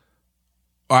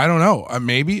 I don't know.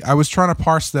 Maybe. I was trying to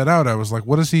parse that out. I was like,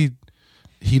 what is he?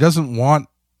 He doesn't want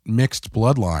mixed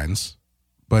bloodlines,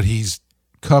 but he's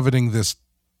coveting this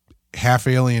half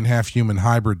alien, half human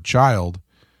hybrid child.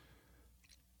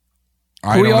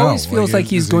 He always feels like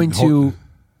he's going to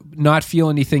not feel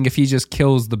anything if he just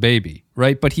kills the baby,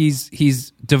 right? But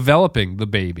he's developing the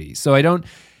baby. So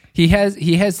he has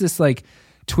this like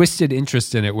twisted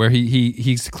interest in it where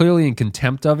he's clearly in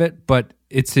contempt of it, but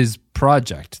it's his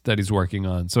project that he's working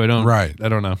on. So I don't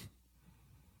know.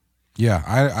 Yeah,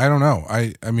 I don't know.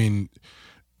 I mean,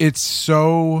 it's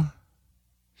so...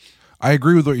 I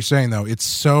agree with what you're saying, though. It's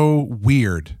so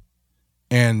weird.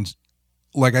 And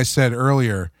like I said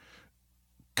earlier,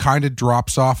 kind of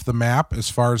drops off the map as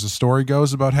far as the story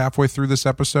goes about halfway through this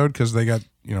episode, because they got,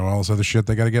 all this other shit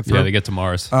they got to get through. Yeah, they get to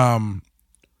Mars.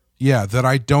 Yeah, that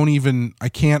I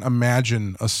can't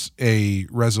imagine a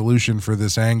resolution for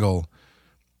this angle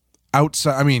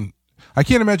outside. I mean, I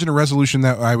can't imagine a resolution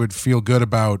that I would feel good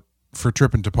about for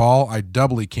Trip and T'Pol. I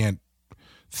doubly can't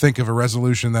think of a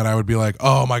resolution that I would be like,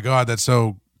 oh my God, that's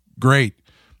so great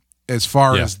as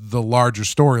far as the larger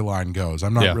storyline goes.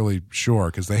 I'm not really sure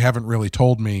because they haven't really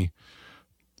told me.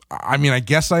 I mean, I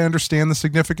guess I understand the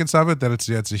significance of it, that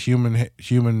it's a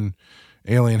human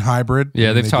alien hybrid.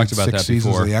 Yeah, they've talked about that before. 6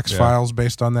 seasons of the X-Files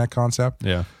based on that concept.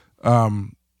 Yeah.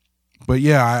 But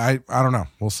yeah, I don't know.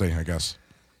 We'll see, I guess.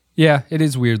 Yeah, it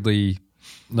is weirdly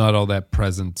not all that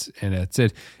present in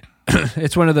it.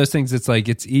 It's one of those things. It's like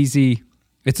it's easy.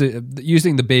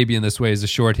 Using the baby in this way is a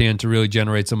shorthand to really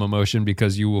generate some emotion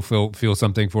because you will feel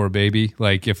something for a baby.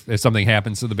 Like if something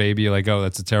happens to the baby, you're like, oh,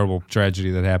 that's a terrible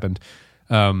tragedy that happened.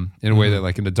 In a way that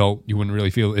like an adult you wouldn't really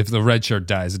feel. If the red shirt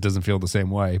dies, it doesn't feel the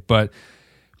same way. But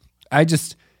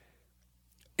it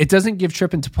doesn't give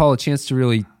Trip and T'Pol a chance to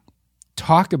really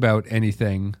talk about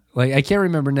anything. Like I can't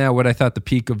remember now what I thought the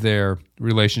peak of their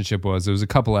relationship was. It was a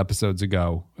couple episodes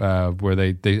ago where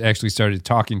they actually started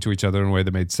talking to each other in a way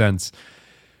that made sense.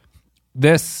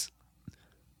 This,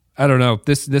 I don't know.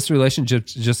 This relationship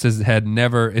just has had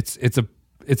never.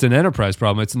 It's an enterprise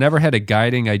problem. It's never had a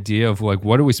guiding idea of like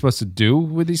what are we supposed to do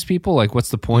with these people? Like what's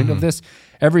the point of this?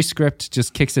 Every script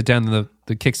just kicks it down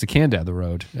kicks the can down the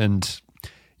road, and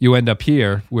you end up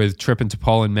here with Trip and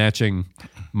T'Pol in matching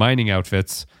mining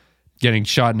outfits, getting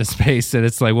shot into space, and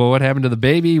it's like, well, what happened to the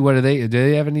baby? Do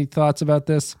they have any thoughts about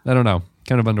this? I don't know.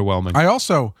 Kind of underwhelming.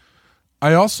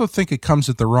 I also think it comes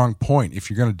at the wrong point. If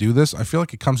you're going to do this, I feel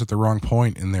like it comes at the wrong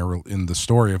point in the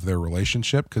story of their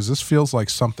relationship, because this feels like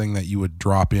something that you would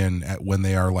drop in at when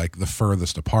they are like the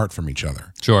furthest apart from each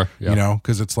other. Sure, yeah. You know,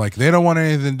 because it's like they don't want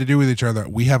anything to do with each other.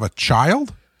 We have a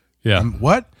child. Yeah.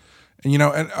 What? And you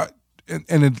know,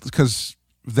 and because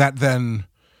that then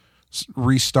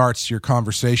restarts your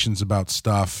conversations about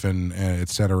stuff and et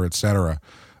cetera, et cetera.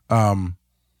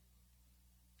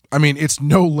 I mean, it's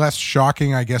no less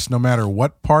shocking, I guess, no matter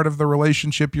what part of the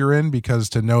relationship you're in, because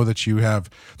to know that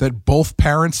that both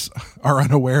parents are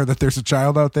unaware that there's a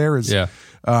child out there is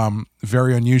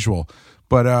very unusual.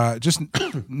 But just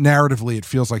narratively, it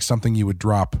feels like something you would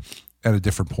drop at a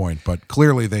different point. But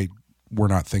clearly they were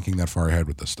not thinking that far ahead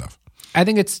with this stuff. I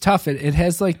think it's tough. It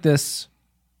has like this,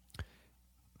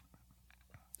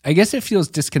 I guess it feels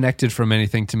disconnected from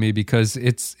anything to me because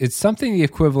it's something the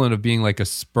equivalent of being like a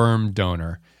sperm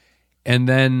donor. And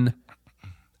then,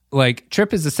 like,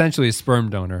 Trip is essentially a sperm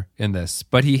donor in this,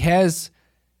 but it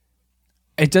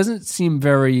doesn't seem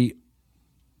very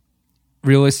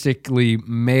realistically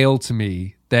male to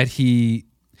me that he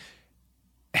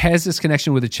has this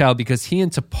connection with a child, because he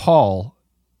and T'Pol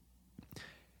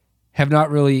have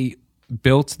not really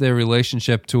built their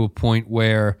relationship to a point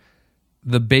where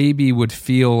the baby would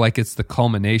feel like it's the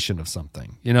culmination of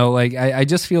something. You know, like, I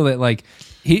just feel that, like,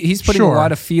 he's putting a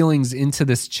lot of feelings into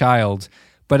this child,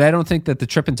 but I don't think that the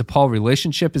Trip and T'Pol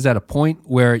relationship is at a point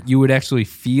where you would actually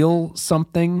feel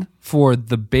something for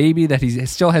the baby that he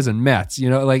still hasn't met. You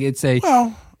know, like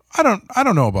well, I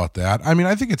don't know about that. I mean,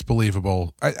 I think it's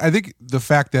believable. I think the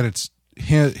fact that it's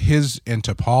his and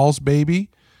T'Pol's baby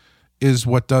is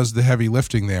what does the heavy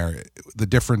lifting there. The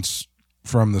difference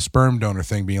from the sperm donor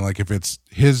thing being like, if it's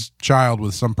his child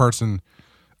with some person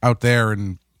out there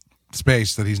in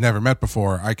space that he's never met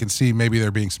before, I can see maybe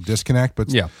there being some disconnect. But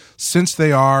since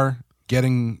they are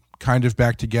getting kind of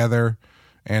back together,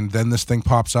 and then this thing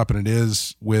pops up and it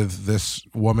is with this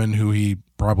woman who he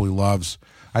probably loves,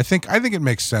 I think it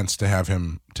makes sense to have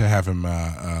him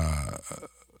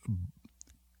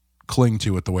cling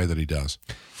to it the way that he does.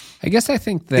 I guess I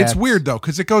think that it's weird though,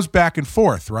 because it goes back and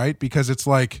forth, right? Because it's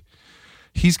like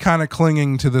he's kind of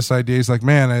clinging to this idea. He's like,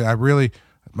 man, I really.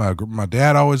 My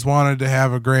dad always wanted to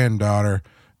have a granddaughter,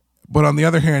 but on the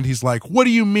other hand, he's like, "What do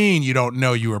you mean you don't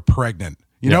know you were pregnant?"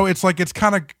 You know, it's like it's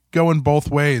kind of going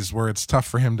both ways, where it's tough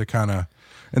for him to kind of,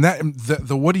 and that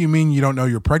the "What do you mean you don't know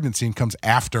you're pregnant" scene comes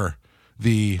after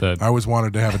the "I always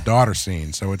wanted to have a daughter"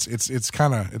 scene. So it's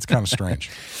kind of strange.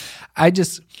 I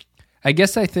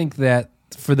guess I think that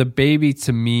for the baby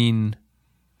to mean.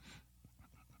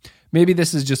 Maybe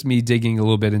this is just me digging a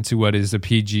little bit into what is a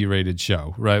PG rated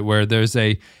show, right? Where there's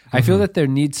I feel that there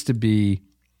needs to be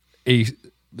a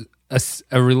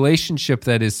relationship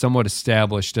that is somewhat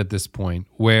established at this point,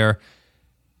 where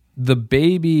the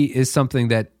baby is something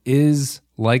that is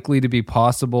likely to be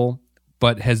possible,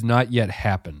 but has not yet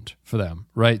happened for them,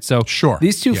 right? So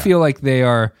these two feel like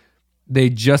they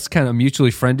just kind of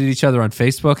mutually friended each other on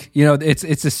Facebook. You know,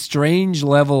 it's a strange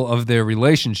level of their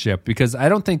relationship, because I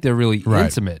don't think they're really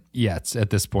intimate yet at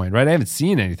this point, right? I haven't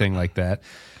seen anything like that.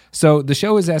 So the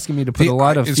show is asking me to put a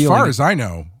lot of feeling. As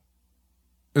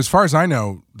far as I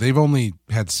know, they've only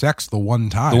had sex the one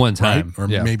time. The one time. Right?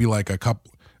 Or maybe like a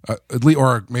couple. at least,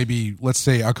 or maybe let's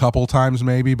say a couple times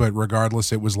maybe, but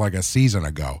regardless, it was like a season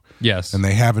ago. Yes. And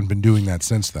they haven't been doing that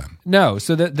since then. No,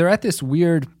 so they're at this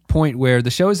weird point where the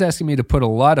show is asking me to put a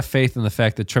lot of faith in the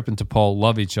fact that Trip and T'Pol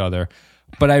love each other,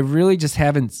 but I really just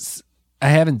haven't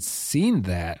seen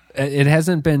that. It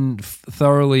hasn't been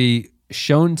thoroughly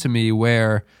shown to me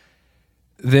where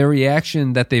their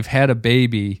reaction that they've had a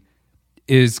baby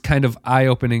is kind of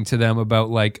eye-opening to them about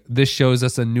like, this shows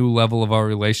us a new level of our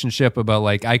relationship about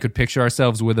like, I could picture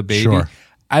ourselves with a baby. Sure.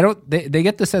 They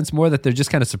get the sense more that they're just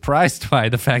kind of surprised by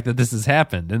the fact that this has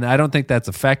happened. And I don't think that's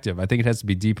effective. I think it has to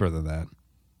be deeper than that.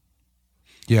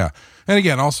 Yeah. And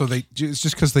again, also it's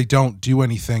just because they don't do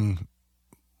anything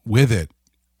with it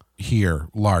here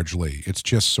largely. It's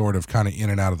just sort of kind of in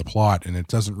and out of the plot, and it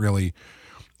doesn't really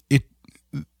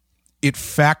it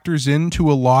factors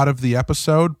into a lot of the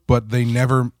episode, but they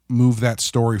never move that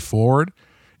story forward.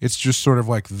 It's just sort of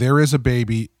like, there is a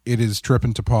baby, it is Trip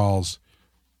and T'Pol's,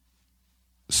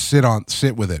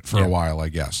 sit with it for a while, I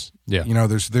guess. Yeah. You know,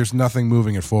 there's nothing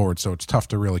moving it forward, so it's tough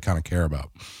to really kind of care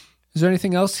about. Is there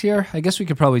anything else here? I guess we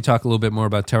could probably talk a little bit more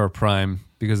about Terra Prime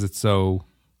because it's so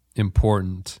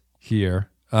important here.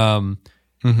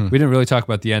 We didn't really talk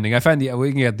about the ending.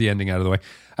 We can get the ending out of the way.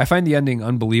 I find the ending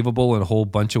unbelievable in a whole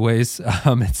bunch of ways.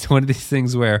 It's one of these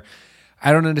things where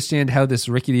I don't understand how this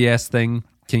rickety ass thing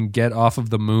can get off of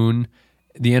the moon.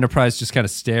 The Enterprise just kind of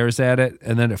stares at it,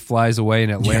 and then it flies away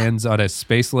and it lands on a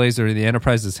space laser. The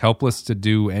Enterprise is helpless to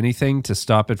do anything to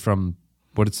stop it from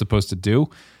what it's supposed to do.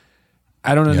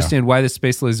 I don't understand why this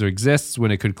space laser exists when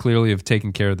it could clearly have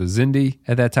taken care of the Xindi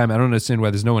at that time. I don't understand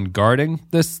why there's no one guarding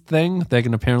this thing that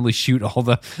can apparently shoot all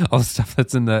the stuff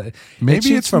that's in the. Maybe it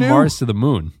shoots it's from new. Mars to the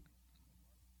moon.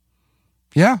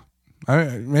 Yeah,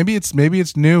 maybe it's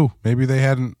new. Maybe they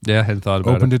hadn't hadn't thought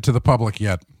about opened it to the public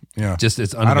yet. Yeah, Just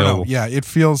it's I don't unavailable. know. Yeah, it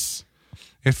feels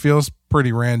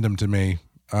pretty random to me.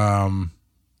 I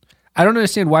don't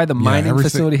understand why the mining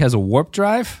facility has a warp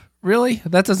drive. Really?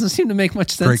 That doesn't seem to make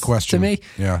much sense Great question. to me.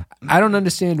 Yeah. I don't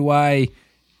understand why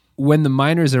when the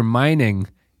miners are mining,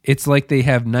 it's like they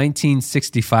have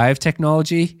 1965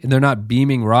 technology and they're not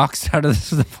beaming rocks out of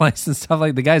the place and stuff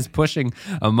like the guy's pushing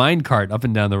a mine cart up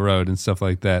and down the road and stuff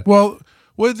like that. Well,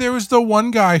 there was the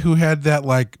one guy who had that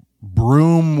like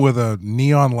broom with a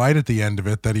neon light at the end of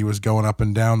it that he was going up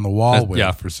and down the wall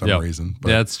with for some reason. But,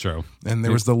 that's true. And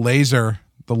there was the laser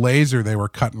they were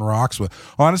cutting rocks with.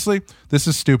 Honestly, this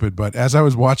is stupid, but as I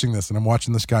was watching this and I'm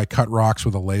watching this guy cut rocks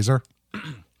with a laser,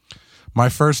 my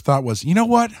first thought was, you know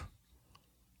what?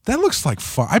 That looks like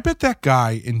fun. I bet that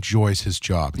guy enjoys his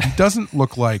job. He doesn't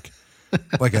look like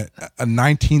a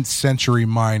 19th century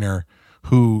miner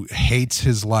who hates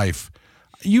his life.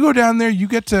 You go down there, you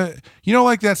get to,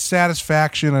 like that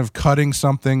satisfaction of cutting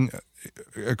something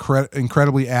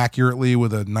incredibly accurately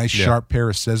with a nice sharp pair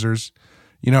of scissors.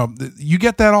 You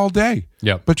get that all day.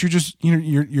 Yeah. But you're just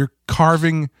you're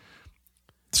carving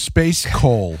space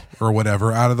coal or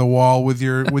whatever out of the wall with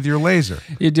your laser.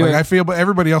 You do. I feel, but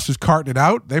everybody else who's carting it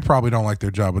out, they probably don't like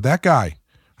their job. But that guy,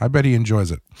 I bet he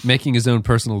enjoys it. Making his own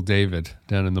personal David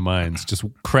down in the mines, just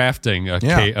crafting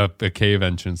a cave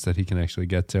entrance that he can actually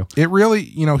get to. It really,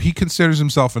 he considers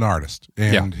himself an artist,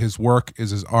 and his work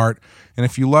is his art. And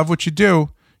if you love what you do,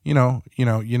 you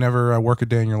never work a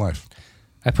day in your life.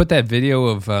 I put that video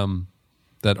of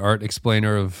that art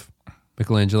explainer of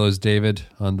Michelangelo's David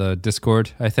on the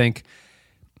Discord, I think.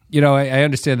 I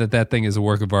understand that thing is a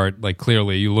work of art. Like,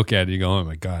 clearly, you look at it, you go, oh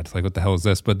my God, like, what the hell is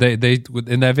this? But they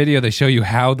in that video, they show you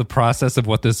how the process of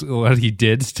what he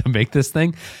did to make this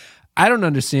thing. I don't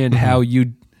understand how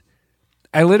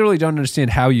I literally don't understand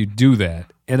how you do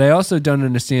that. And I also don't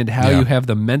understand how you have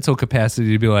the mental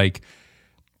capacity to be like,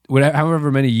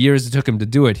 however many years it took him to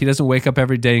do it, he doesn't wake up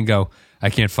every day and go, I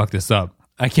can't fuck this up.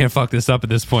 I can't fuck this up at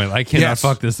this point. I cannot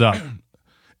fuck this up.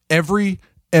 Every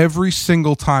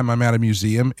single time I'm at a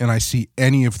museum and I see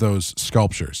any of those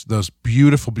sculptures, those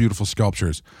beautiful, beautiful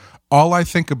sculptures, all I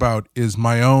think about is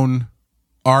my own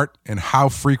art and how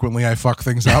frequently I fuck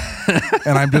things up.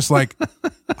 And I'm just like,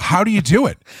 how do you do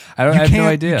it? I have no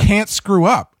idea. You can't screw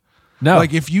up. No.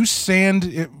 Like if you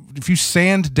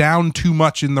sand down too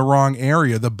much in the wrong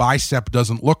area, the bicep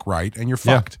doesn't look right and you're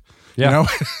fucked. Yeah.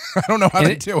 I don't know how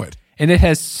to do it. And it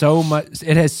has so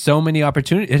many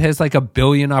opportunities. It has like 1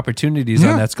 billion opportunities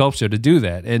on that sculpture to do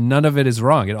that. And none of it is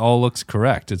wrong. It all looks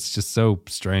correct. It's just so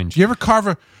strange. You ever carve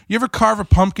a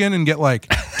pumpkin and get like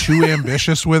too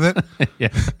ambitious with it? Yeah.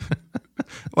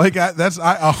 Like that's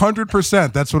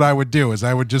 100%. That's what I would do. Is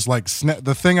I would just like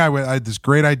the thing. I had this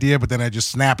great idea, but then I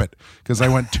just snap it because I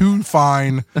went too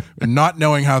fine, and not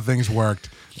knowing how things worked.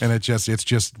 and it's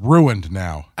just ruined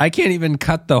now. I can't even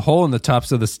cut the hole in the top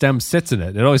so the stem sits in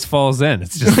it. It always falls in.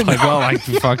 It's just like, well, I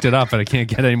fucked it up and I can't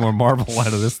get any more marble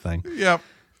out of this thing. Yep.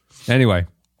 Anyway,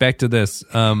 back to this.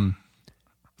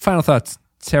 Final thoughts,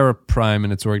 Terra Prime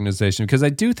and its organization, because I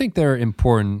do think they're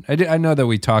important. I know that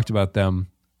we talked about them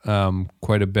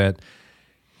quite a bit.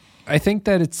 I think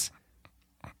that it's...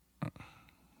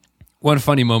 One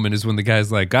funny moment is when the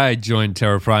guy's like, I joined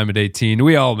Terra Prime at 18.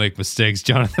 We all make mistakes,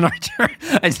 Jonathan Archer.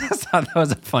 I just thought that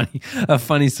was a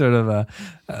funny sort of a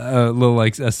little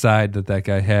like aside that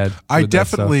guy had. I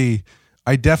definitely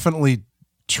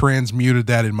transmuted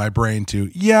that in my brain to,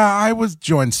 I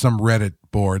joined some Reddit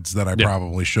boards that I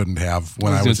probably shouldn't have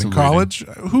when I was in college.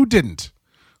 Reading. Who didn't?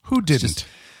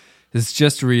 It's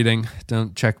just reading.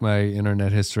 Don't check my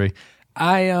internet history.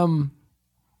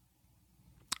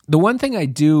 The one thing I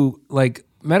do, like,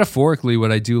 metaphorically, what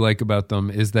I do like about them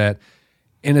is that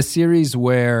in a series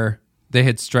where they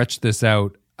had stretched this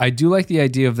out, I do like the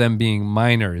idea of them being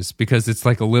minors because it's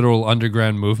like a literal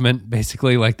underground movement,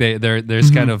 basically. Like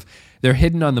there's kind of, they're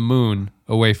hidden on the moon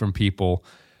away from people.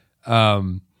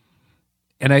 And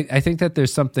I think that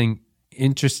there's something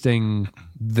interesting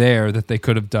there that they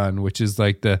could have done, which is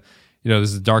like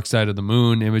there's the dark side of the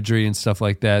moon imagery and stuff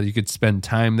like that. You could spend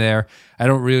time there. I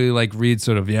don't really read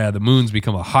sort of, the moon's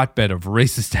become a hotbed of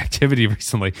racist activity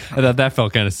recently. I thought that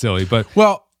felt kind of silly, but...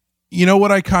 Well, you know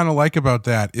what I kind of like about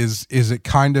that is it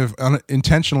kind of,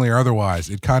 intentionally or otherwise,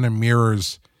 it kind of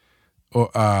mirrors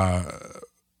the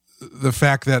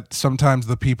fact that sometimes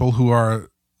the people who are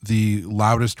the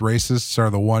loudest racists are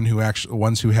the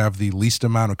ones who have the least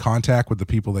amount of contact with the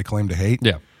people they claim to hate.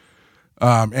 Yeah.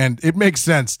 And it makes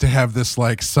sense to have this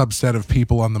subset of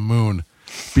people on the moon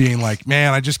being like,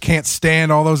 man, I just can't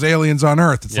stand all those aliens on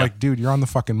Earth. It's like, dude, you're on the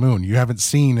fucking moon. You haven't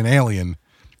seen an alien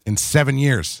in 7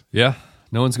 years. Yeah.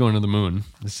 No one's going to the moon.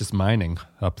 It's just mining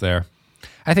up there.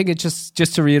 I think it just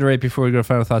to reiterate before we go to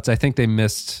final thoughts, I think they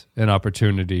missed an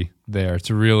opportunity there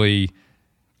to really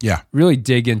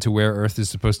dig into where Earth is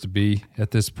supposed to be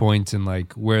at this point and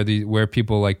where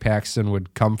people like Paxton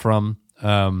would come from.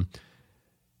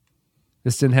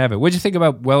 This didn't have it. What did you think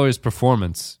about Weller's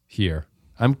performance here?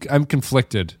 I'm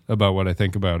conflicted about what I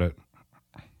think about it.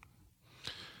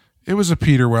 It was a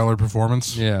Peter Weller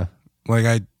performance. Yeah.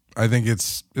 I think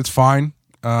it's fine.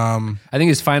 I think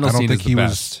his final scene is the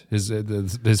best.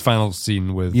 His final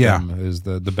scene with him is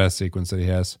the best sequence that he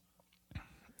has.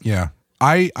 Yeah.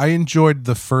 I enjoyed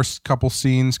the first couple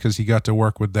scenes because he got to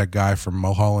work with that guy from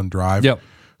Mulholland Drive. Yep.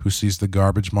 Who sees the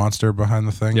garbage monster behind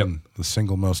the thing. And the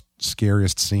single most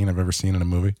scariest scene I've ever seen in a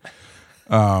movie.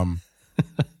 But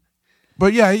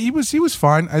yeah, he was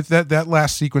fine. That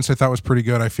last sequence I thought was pretty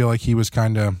good. I feel like he was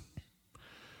kind of,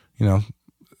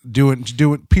 doing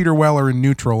Peter Weller in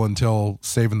neutral until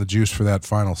saving the juice for that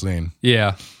final scene.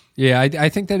 Yeah. Yeah, I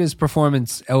think that his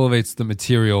performance elevates the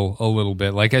material a little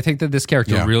bit. I think that this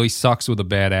character really sucks with a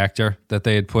bad actor that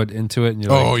they had put into it. And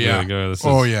you're not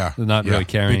really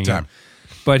carrying him.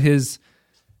 But his,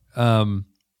 I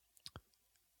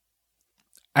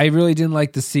really didn't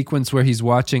like the sequence where he's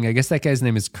watching. I guess that guy's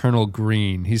name is Colonel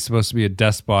Green. He's supposed to be a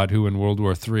despot who, in World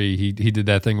War III, he did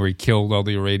that thing where he killed all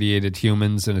the irradiated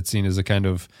humans, and it's seen as a kind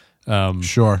of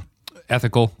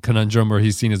ethical conundrum, or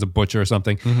he's seen as a butcher or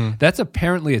something. Mm-hmm. That's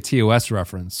apparently a TOS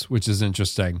reference, which is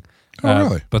interesting. Oh,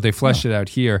 really? But they fleshed it out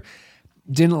here.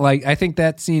 I think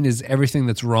that scene is everything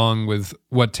that's wrong with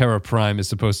what Terra Prime is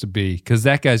supposed to be, because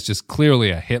that guy's just clearly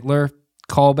a Hitler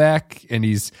callback, and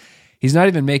he's not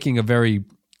even making a very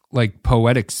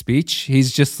poetic speech.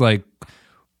 He's just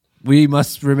we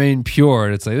must remain pure.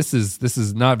 And it's this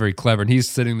is not very clever. And he's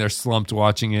sitting there slumped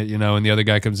watching it, and the other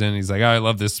guy comes in and he's like, I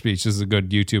love this speech. This is a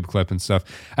good YouTube clip and stuff.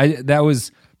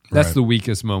 That's the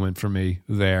weakest moment for me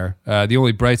there. The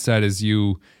only bright side is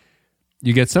you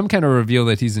get some kind of reveal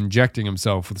that he's injecting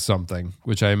himself with something,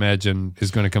 which I imagine is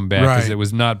going to come back because it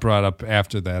was not brought up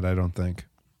after that, I don't think.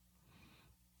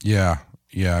 Yeah.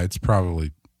 Yeah, it's probably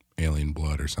alien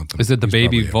blood or something. Is it the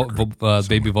baby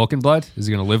Vulcan blood? Is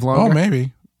he going to live longer? Oh,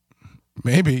 maybe.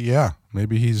 Maybe, yeah.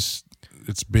 Maybe it's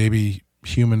baby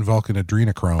human Vulcan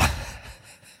adrenochrome.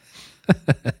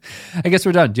 I guess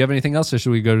we're done. Do you have anything else, or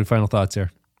should we go to final thoughts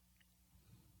here?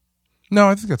 No,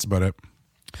 I think that's about it.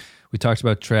 We talked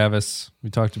about Travis. We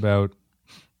talked about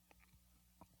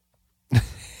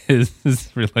his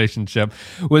relationship.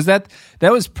 That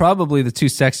was probably the two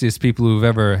sexiest people who've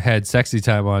ever had sexy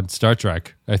time on Star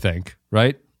Trek, I think,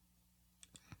 right?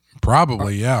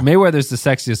 Probably, yeah. Mayweather's the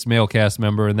sexiest male cast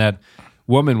member, and that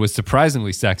woman was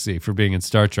surprisingly sexy for being in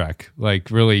Star Trek.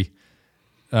 Really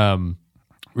of an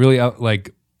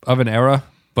era,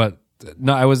 but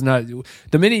No, I was not.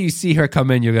 The minute you see her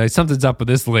come in, you're like, something's up with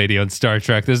this lady on Star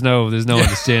Trek. There's no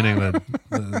understanding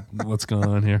that what's going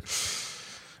on here.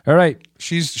 All right,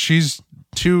 she's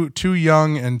too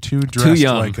young and too dressed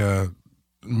like a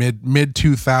mid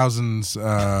 2000s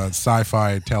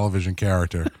sci-fi television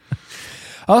character.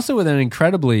 Also, with an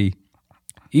incredibly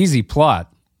easy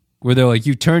plot, where they're like,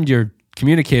 you turned your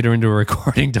communicator into a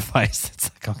recording device.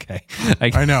 It's like, okay,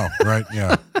 I know, right?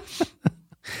 Yeah.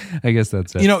 I guess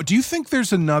that's it. You know, do you think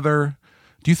there's another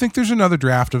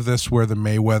draft of this where the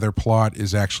Mayweather plot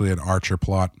is actually an Archer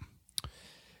plot?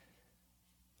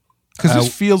 Because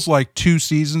this feels like 2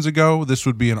 seasons ago, this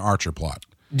would be an Archer plot.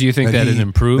 Do you think that it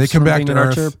improves? They come back to an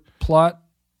Earth. Archer plot?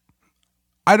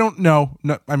 I don't know.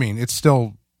 No, I mean, it's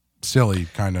still silly,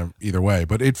 kind of either way.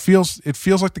 But it feels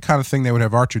like the kind of thing they would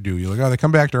have Archer do. You're like, oh, they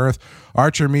come back to Earth.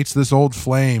 Archer meets this old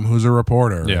flame who's a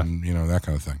reporter, and that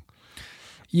kind of thing.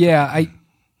 Yeah,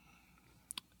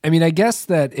 I mean, I guess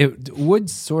that it would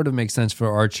sort of make sense for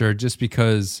Archer, just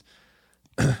because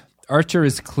Archer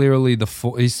is clearly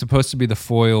he's supposed to be the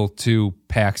foil to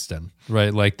Paxton,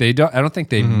 right? Like I don't think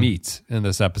they meet in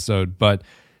this episode, but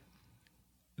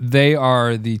they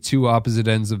are the two opposite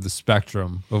ends of the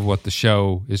spectrum of what the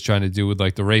show is trying to do with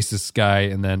like the racist guy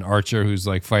and then Archer, who's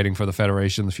like fighting for the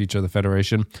Federation, the future of the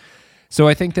Federation. So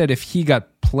I think that if he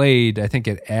got played, I think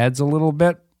it adds a little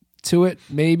bit to it,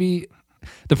 maybe.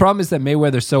 The problem is that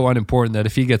Mayweather's so unimportant that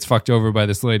if he gets fucked over by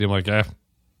this lady, I'm like,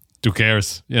 who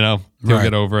cares? He'll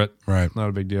get over it. Right. Not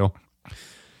a big deal.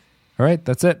 All right,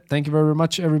 that's it. Thank you very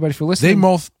much, everybody, for listening.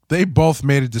 They both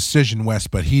made a decision, Wes,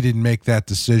 but he didn't make that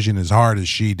decision as hard as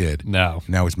she did. No.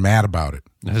 Now he's mad about it.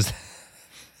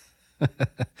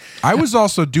 I was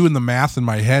also doing the math in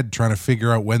my head trying to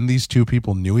figure out when these two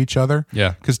people knew each other.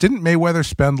 Yeah. Because didn't Mayweather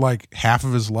spend like half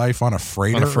of his life on a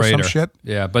freighter or some shit?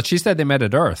 Yeah, but she said they met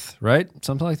at Earth, right?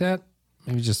 Something like that?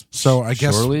 Maybe just so I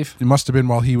guess leave? It must have been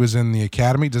while he was in the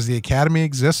academy. Does the academy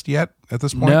exist yet at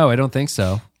this point? No, I don't think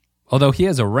so. Although he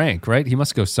has a rank, right? He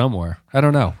must go somewhere. I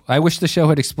don't know. I wish the show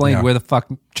had explained where the fuck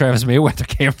Travis Mayweather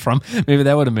came from. Maybe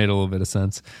that would have made a little bit of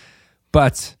sense.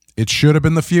 But it should have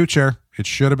been the future. It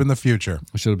should have been the future.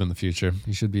 It should have been the future.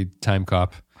 He should be Time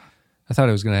Cop. I thought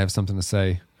I was going to have something to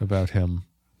say about him.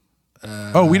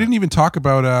 We didn't even talk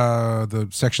about the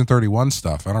Section 31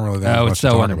 stuff. I don't really have much it's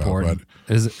so to talk unimportant, about.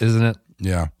 But isn't it?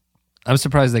 Yeah. I'm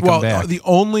surprised they come back. The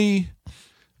only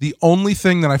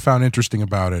thing that I found interesting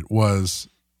about it was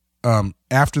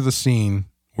after the scene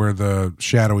where the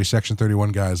shadowy Section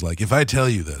 31 guy is like, if I tell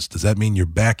you this, does that mean you're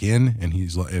back in? And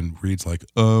he's like, and Reed's like,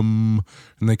 and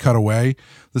they cut away.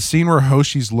 The scene where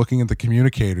Hoshi's looking at the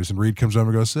communicators and Reed comes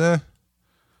over and goes,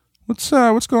 what's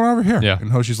going on over here? Yeah.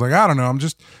 And Hoshi's like, I don't know.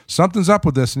 Something's up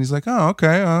with this. And he's like, oh,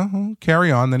 okay, I'll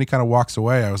carry on. Then he kind of walks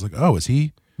away. I was like, oh, is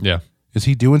he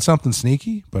doing something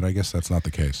sneaky? But I guess that's not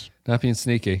the case. Not being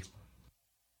sneaky.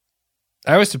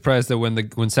 I was surprised that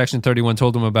when Section 31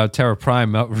 told him about Terra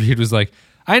Prime, Reed was like,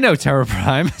 I know Terra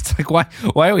Prime. It's like,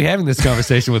 why are we having this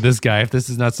conversation with this guy if this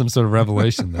is not some sort of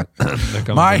revelation that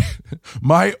comes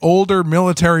my older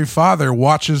military father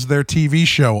watches their TV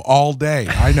show all day.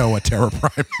 I know what Terra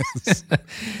Prime is.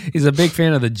 He's a big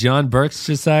fan of the John Birch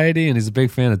Society, and he's a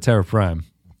big fan of Terra Prime.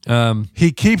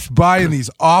 He keeps buying these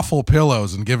awful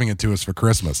pillows and giving it to us for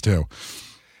Christmas, too.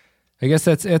 I guess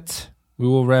that's it. We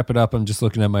will wrap it up. I'm just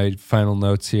looking at my final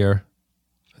notes here.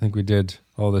 I think we did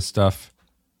all this stuff.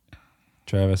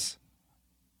 Travis,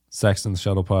 sex in the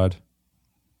shuttle pod.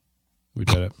 We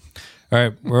did it. All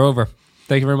right, we're over.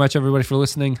 Thank you very much, everybody, for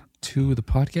listening to the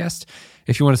podcast.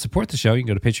 If you want to support the show, you can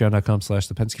go to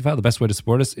patreon.com/The Penske File. The best way to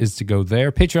support us is to go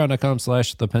there.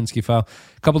 Patreon.com/The Penske File.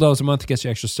 A couple dollars a month gets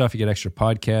you extra stuff. You get extra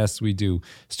podcasts. We do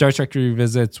Star Trek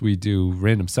revisits. We do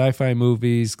random sci-fi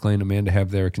movies. Clay and Amanda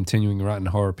have their continuing Rotten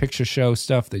Horror Picture Show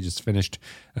stuff. They just finished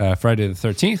Friday the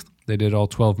 13th. They did all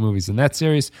 12 movies in that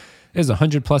series. There's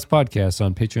 100 plus podcasts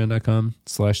on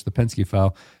patreon.com/The Penske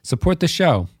File. Support the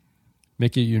show.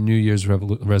 Make it your New Year's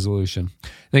resolution.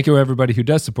 Thank you, everybody who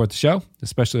does support the show,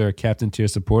 especially our Captain Tier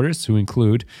supporters, who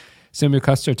include Samuel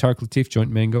Custer, Tark Latif, Joint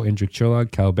Mango, Andrew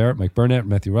Chirlog, Kyle Barrett, Mike Burnett,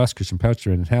 Matthew Ross, Christian Pouch,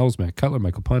 Brandon Howells, Matt Cutler,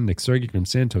 Michael Pond, Nick Sergey, Grim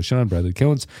Santo, Sean, Bradley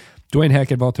Killens, Dwayne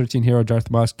Hackett, Vault 13 Hero, Darth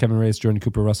Moss, Kevin Reyes, Jordan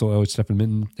Cooper, Russell O, Stephen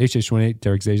Minton, HH28,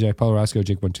 Derek Zajac, Paul Roscoe,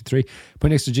 Jake123,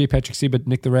 Point Next to G, Patrick Siebert,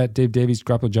 Nick the Rat, Dave Davies,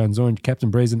 Grapple, John Zorn, Captain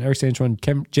Brazen, Eric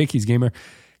Sanchuan, Jakey's Gamer,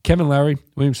 Kevin Lowry,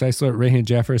 William Seisler, Rayhan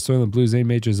Jaffer, Soylent Blue, Zane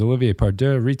Majors, Olivier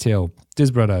Pardeux, Retail,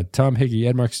 Disbrada, Tom Higgy,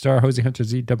 Ed Mark Starr, Hosey Hunter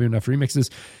Z, WNF Remixes,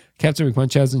 Captain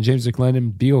McMunchausen, James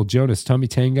McLennan, Beal, Jonas, Tommy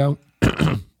Tango,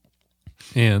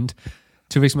 and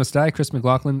Two Weeks Must Die, Chris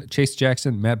McLaughlin, Chase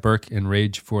Jackson, Matt Burke, and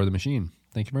Rage for the Machine.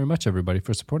 Thank you very much, everybody,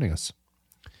 for supporting us.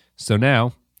 So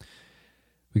now,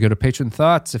 We go to patron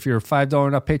thoughts. If you're a $5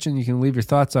 and up patron, you can leave your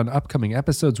thoughts on upcoming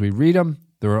episodes. We read them.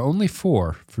 There are only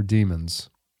 4 for Demons.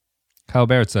 Kyle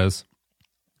Barrett says,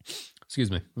 excuse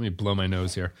me, let me blow my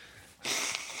nose here.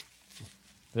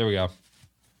 There we go.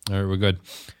 All right, we're good.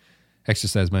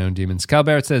 Exercise my own demons. Kyle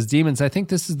Barrett says, Demons, I think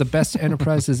this is the best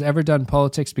Enterprise has ever done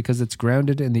politics because it's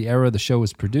grounded in the era the show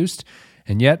was produced,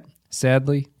 and yet,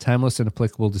 sadly, timeless and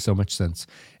applicable to so much sense.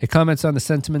 It comments on the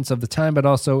sentiments of the time, but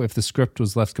also if the script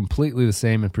was left completely the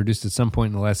same and produced at some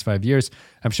point in the last 5 years,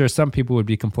 I'm sure some people would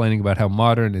be complaining about how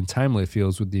modern and timely it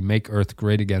feels with the Make Earth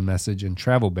Great Again message and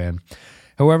travel ban.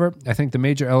 However, I think the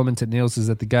major element it nails is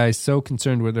that the guy so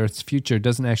concerned with Earth's future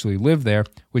doesn't actually live there,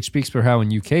 which speaks for how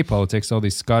in UK politics all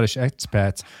these Scottish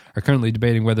expats are currently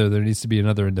debating whether there needs to be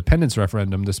another independence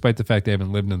referendum, despite the fact they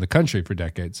haven't lived in the country for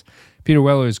decades. Peter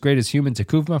Weller is great as human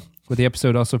Takuvma, but the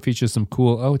episode also features some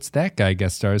cool, oh, it's that guy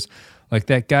guest stars, like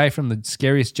that guy from the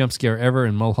scariest jump scare ever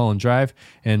in Mulholland Drive,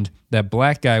 and that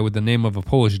black guy with the name of a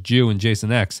Polish Jew in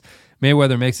Jason X.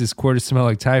 Mayweather makes his quarters smell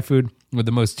like Thai food with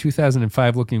the most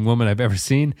 2005-looking woman I've ever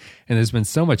seen, and there's been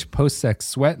so much post-sex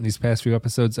sweat in these past few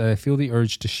episodes that I feel the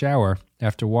urge to shower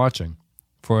after watching.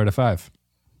 4 out of 5.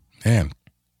 Man,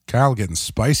 Kyle getting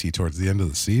spicy towards the end of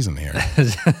the season here.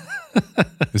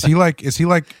 Is he like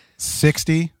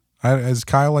 60? Is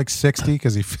Kyle like 60?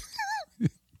 Because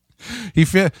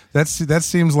that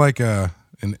seems like an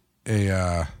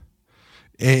AARP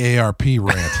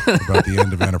rant about the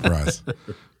end of Enterprise.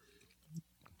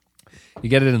 You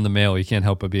get it in the mail. You can't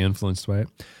help but be influenced by it.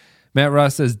 Matt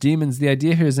Ross says, Demons, the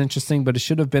idea here is interesting, but it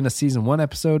should have been a season 1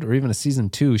 episode or even a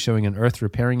season 2 showing an Earth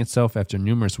repairing itself after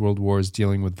numerous world wars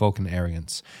dealing with Vulcan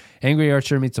arrogance. Angry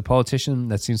Archer meets a politician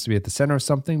that seems to be at the center of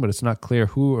something, but it's not clear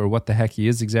who or what the heck he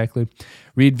is exactly.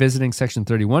 Reed visiting Section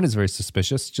 31 is very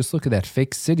suspicious. Just look at that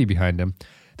fake city behind him.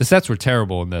 The sets were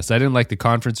terrible in this. I didn't like the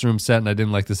conference room set, and I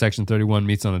didn't like the Section 31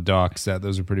 meets on a dock set.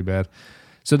 Those are pretty bad.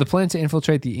 So the plan to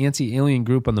infiltrate the anti-alien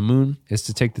group on the moon is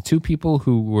to take the 2 people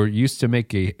who were used to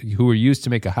make a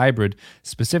hybrid,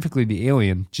 specifically the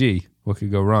alien. Gee, what could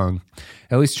go wrong?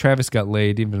 At least Travis got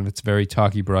laid, even if it's very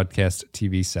talky broadcast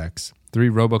TV sex. 3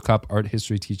 RoboCop art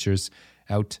history teachers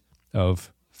out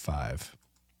of 5.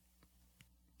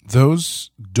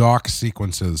 Those dock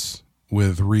sequences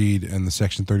with Reed and the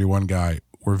Section 31 guy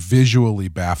were visually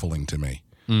baffling to me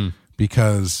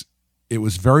because it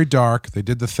was very dark. They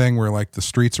did the thing where like the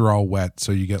streets are all wet,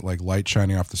 so you get like light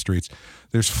shining off the streets.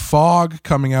 There's fog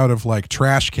coming out of like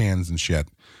trash cans and shit.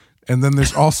 And then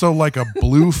there's also like a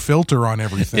blue filter on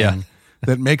everything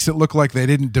that makes it look like they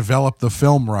didn't develop the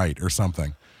film right or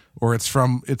something. Or it's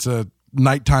a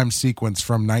nighttime sequence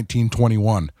from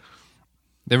 1921.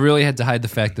 They really had to hide the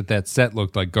fact that set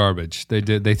looked like garbage.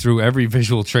 They threw every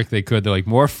visual trick they could. They're like,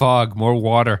 more fog, more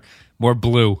water, more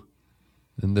blue.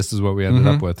 And this is what we ended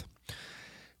up with.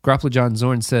 Grappler John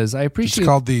Zorn says, I appreciate...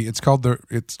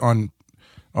 It's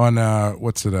on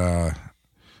what's it,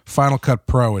 Final Cut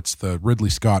Pro. It's the Ridley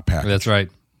Scott package. That's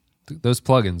right. Those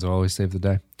plugins will always save the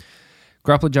day.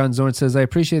 Grappler John Zorn says, I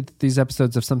appreciate that these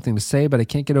episodes have something to say, but I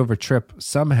can't get over Trip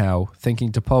somehow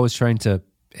thinking T'Pol was trying to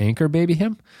anchor baby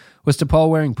him. Was T'Pol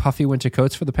wearing puffy winter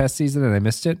coats for the past season and I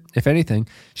missed it? If anything,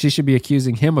 she should be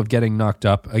accusing him of getting knocked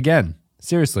up again.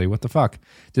 Seriously, what the fuck?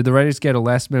 Did the writers get a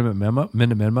last-minute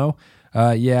memo?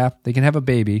 Yeah, they can have a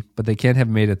baby, but they can't have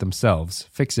made it themselves.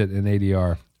 Fix it in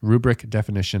ADR. Rubric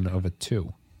definition of a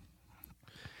 2.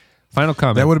 Final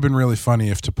comment. That would have been really funny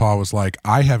if T'Pol was like,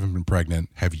 I haven't been pregnant.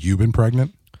 Have you been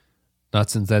pregnant?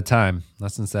 Not since that time.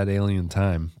 Not since that alien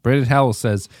time. Brandon Howell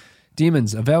says,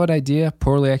 Demons, a valid idea,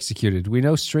 poorly executed. We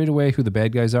know straight away who the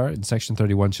bad guys are, and Section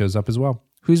 31 shows up as well.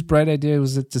 Whose bright idea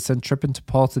was it to send Trip and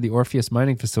T'Pol to the Orpheus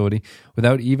mining facility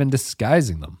without even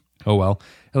disguising them? Oh well,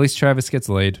 at least Travis gets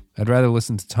laid. I'd rather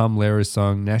listen to Tom Lehrer's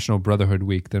song National Brotherhood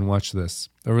Week than watch this.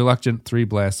 A reluctant 3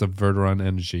 blasts of Verderon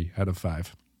energy out of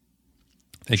 5.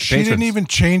 She didn't even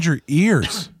change her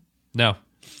ears. No.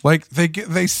 Like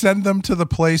they send them to the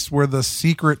place where the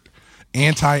secret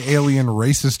anti-alien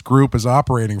racist group is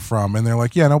operating from, and they're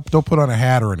like, yeah, no, don't put on a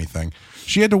hat or anything.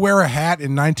 She had to wear a hat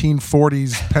in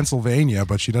 1940s Pennsylvania,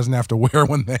 but she doesn't have to wear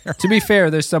one there. To be fair,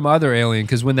 there's some other alien,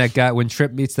 because when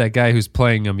Trip meets that guy who's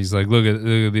playing him, he's like, look at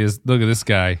this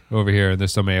guy over here, and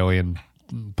there's some alien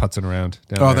putzing around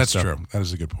down there. Oh, that's true. That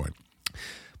is a good point.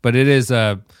 But it is,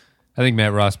 I think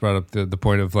Matt Ross brought up the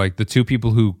point of like the 2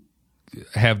 people who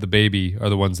have the baby are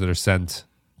the ones that are sent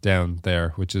down there,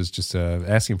 which is just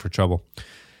asking for trouble.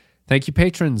 Thank you,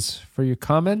 patrons, for your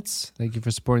comments. Thank you for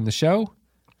supporting the show.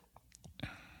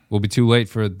 We'll be too late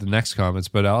for the next comments,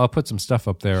 but I'll put some stuff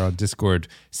up there on Discord.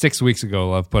 6 weeks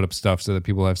ago, I've put up stuff so that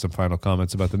people have some final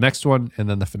comments about the next one and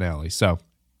then the finale. So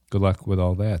good luck with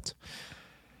all that.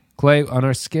 Clay, on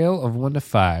our scale of 1 to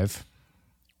 5,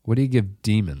 what do you give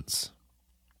Demons?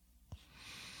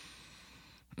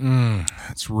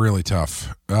 It's really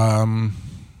tough. I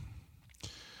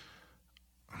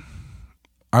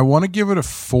want to give it a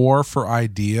 4 for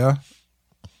idea,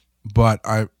 but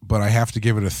I have to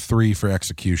give it a 3 for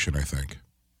execution, I think.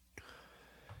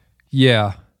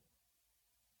 Yeah.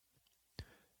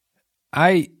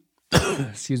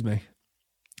 Excuse me.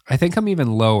 I think I'm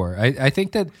even lower. I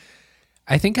think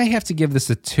I have to give this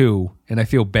a 2, and I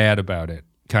feel bad about it,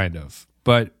 kind of.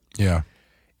 But yeah,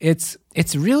 it's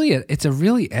a really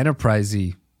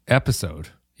enterprisey episode.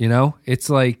 You know, it's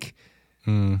like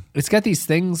it's got these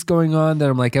things going on that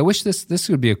I'm like, I wish this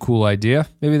would be a cool idea.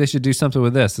 Maybe they should do something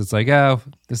with this. It's like, oh,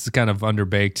 this is kind of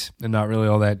underbaked and not really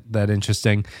all that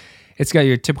interesting. It's got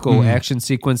your typical action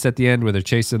sequence at the end where they're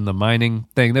chasing the mining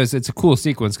thing. It's a cool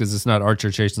sequence because it's not Archer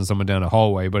chasing someone down a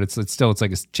hallway, but it's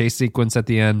like a chase sequence at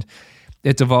the end.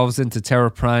 It devolves into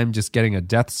Terra Prime just getting a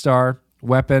Death Star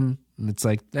weapon, and it's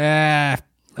like, I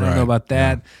don't know about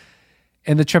that. Yeah.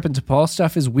 And the Trip and T'Pol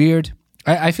stuff is weird.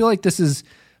 I feel like this is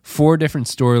 4 different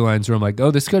storylines where I'm like, oh,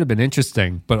 this could have been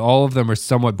interesting, but all of them are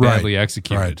somewhat badly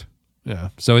executed. Right. Yeah,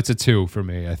 so it's a 2 for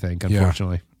me, I think,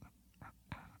 unfortunately.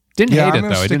 Didn't hate it, though.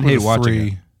 I didn't hate watching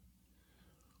it.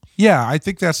 Yeah, I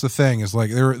think that's the thing, is like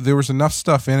there was enough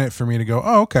stuff in it for me to go,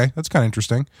 oh, okay, that's kind of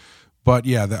interesting. But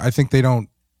yeah, I think they don't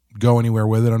go anywhere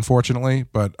with it, unfortunately.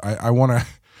 But I want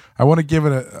to give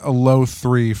it a low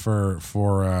 3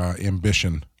 for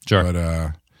ambition. Sure.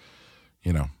 But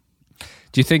you know.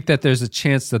 Do you think that there's a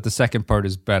chance that the second part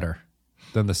is better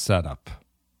than the setup?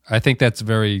 I think that's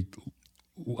very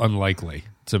unlikely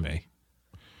to me.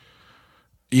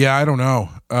 Yeah, I don't know.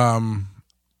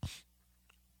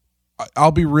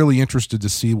 I'll be really interested to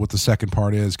see what the second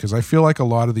part is, because I feel like a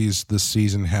lot of these this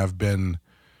season have been,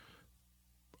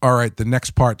 all right, the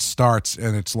next part starts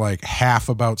and it's like half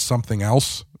about something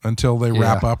else until they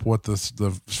wrap up what the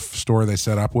story they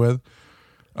set up with.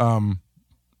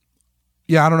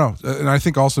 Yeah, I don't know. And I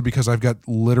think also because I've got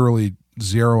literally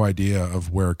zero idea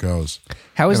of where it goes.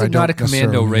 How is it not a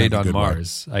commando raid on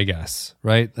Mars, I guess,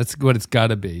 right? That's what it's got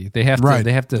to be. They have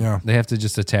to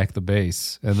just attack the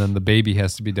base, and then the baby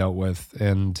has to be dealt with,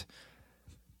 and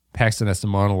Paxton has to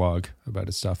monologue about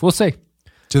his stuff. We'll see.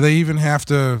 Do they even have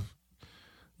to,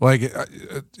 like,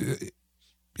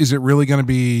 is it really going to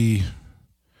be,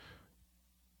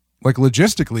 like,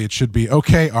 logistically it should be,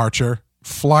 okay, Archer,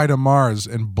 fly to Mars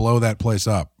and blow that place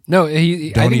up. No,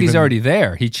 I think he's already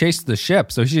there. He chased the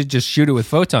ship, so he should just shoot it with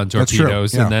photon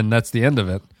torpedoes, and then that's the end of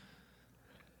it.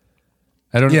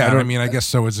 I mean, I guess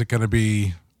so. Is it going to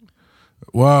be,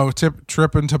 whoa,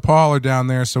 Trip and T'Pol are down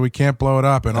there, so we can't blow it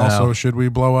up, and also should we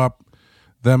blow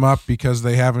them up because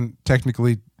they haven't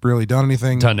technically really done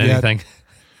anything yet?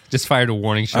 Just fired a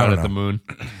warning shot at the moon.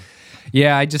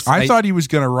 Yeah, I thought he was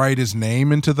going to write his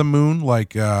name into the moon,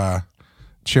 like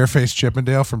Chairface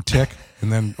Chippendale from Tick,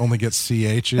 and then only get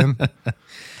CH in.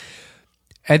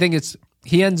 I think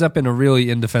he ends up in a really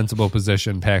indefensible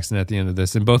position, Paxton, at the end of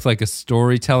this, in both like a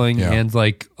storytelling and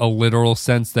like a literal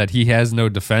sense that he has no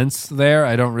defense there.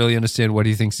 I don't really understand what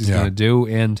he thinks he's going to do,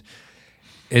 and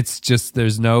it's just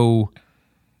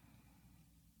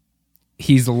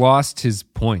he's lost his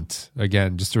point.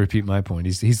 Again, just to repeat my point,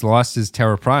 he's lost his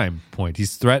Terra Prime point.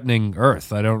 He's threatening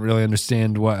Earth. I don't really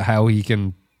understand how he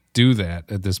can do that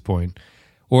at this point.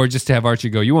 Or just to have Archie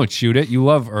go, you won't shoot it, you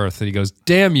love Earth. And he goes,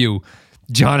 damn you,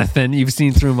 Jonathan, you've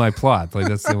seen through my plot. Like,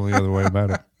 that's the only other way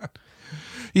about it.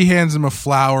 He hands him a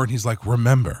flower and he's like,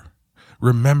 remember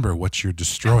what you're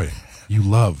destroying. You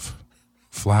love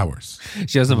flowers.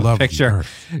 She has him a picture.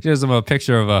 She has him a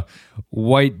picture of a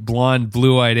white, blonde,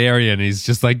 blue-eyed Aryan. He's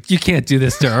just like, you can't do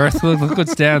this to Earth. Look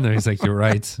what's down there. He's like, you're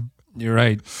right.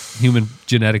 Human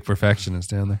genetic perfection is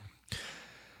down there.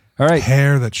 All right.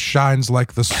 Hair that shines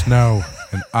like the snow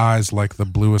and eyes like the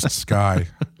bluest sky.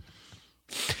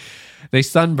 They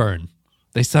sunburn.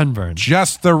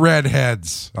 Just the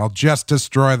redheads. I'll just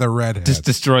destroy the redheads. Just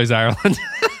destroys Ireland.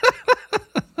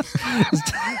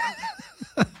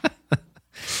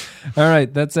 All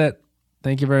right, that's it.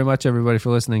 Thank you very much, everybody,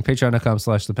 for listening.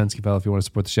 Patreon.com/The Penske File if you want to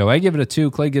support the show. I give it a 2.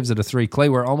 Clay gives it a 3. Clay,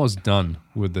 we're almost done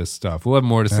with this stuff. We'll have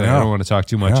more to say. I don't want to talk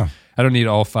too much. Yeah. I don't need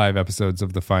all 5 episodes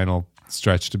of the final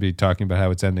stretch to be talking about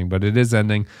how it's ending, but it is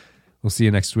ending. We'll see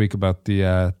you next week about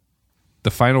the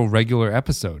final regular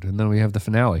episode, and then we have the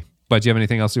finale. But do you have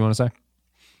anything else you want to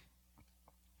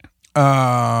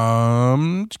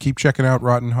say? Keep checking out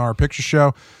Rotten Horror Picture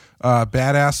Show.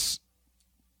 Badass.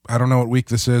 I don't know what week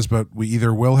this is, but we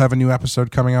either will have a new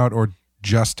episode coming out or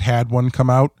just had one come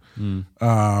out.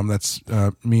 That's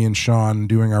me and Sean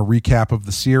doing our recap of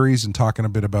the series and talking a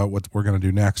bit about what we're going to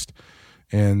do next.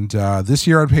 And this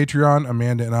year on Patreon,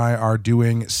 Amanda and I are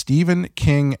doing Stephen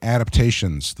King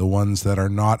adaptations, the ones that are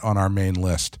not on our main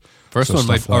list. First So one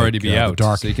might stuff like, already be out,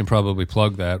 Dark. so you can probably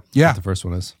plug that. Yeah. What the first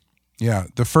one is. Yeah,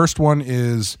 the first one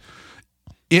is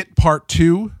It Part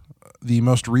 2, the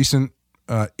most recent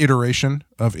iteration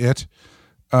of It,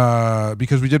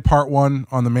 because we did Part 1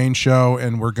 on the main show,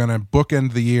 and we're going to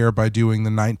bookend the year by doing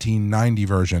the 1990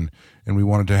 version, and we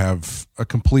wanted to have a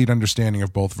complete understanding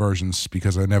of both versions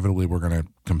because inevitably we're going to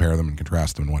compare them and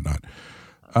contrast them and whatnot.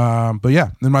 But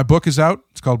yeah, then my book is out.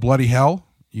 It's called Bloody Hell.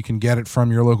 You can get it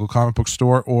from your local comic book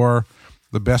store, or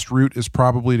the best route is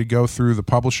probably to go through the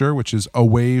publisher, which is A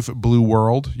Wave Blue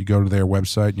World. You go to their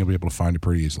website and you'll be able to find it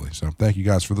pretty easily. So thank you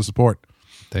guys for the support.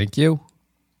 Thank you,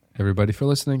 everybody, for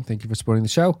listening. Thank you for supporting the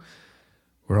show.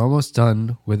 We're almost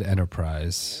done with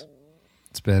Enterprise.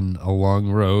 It's been a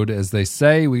long road, as they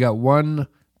say. We got one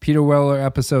Peter Weller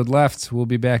episode left. We'll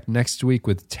be back next week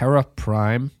with Terra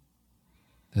Prime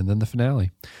and then the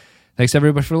finale. Thanks,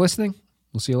 everybody, for listening.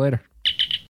 We'll see you later.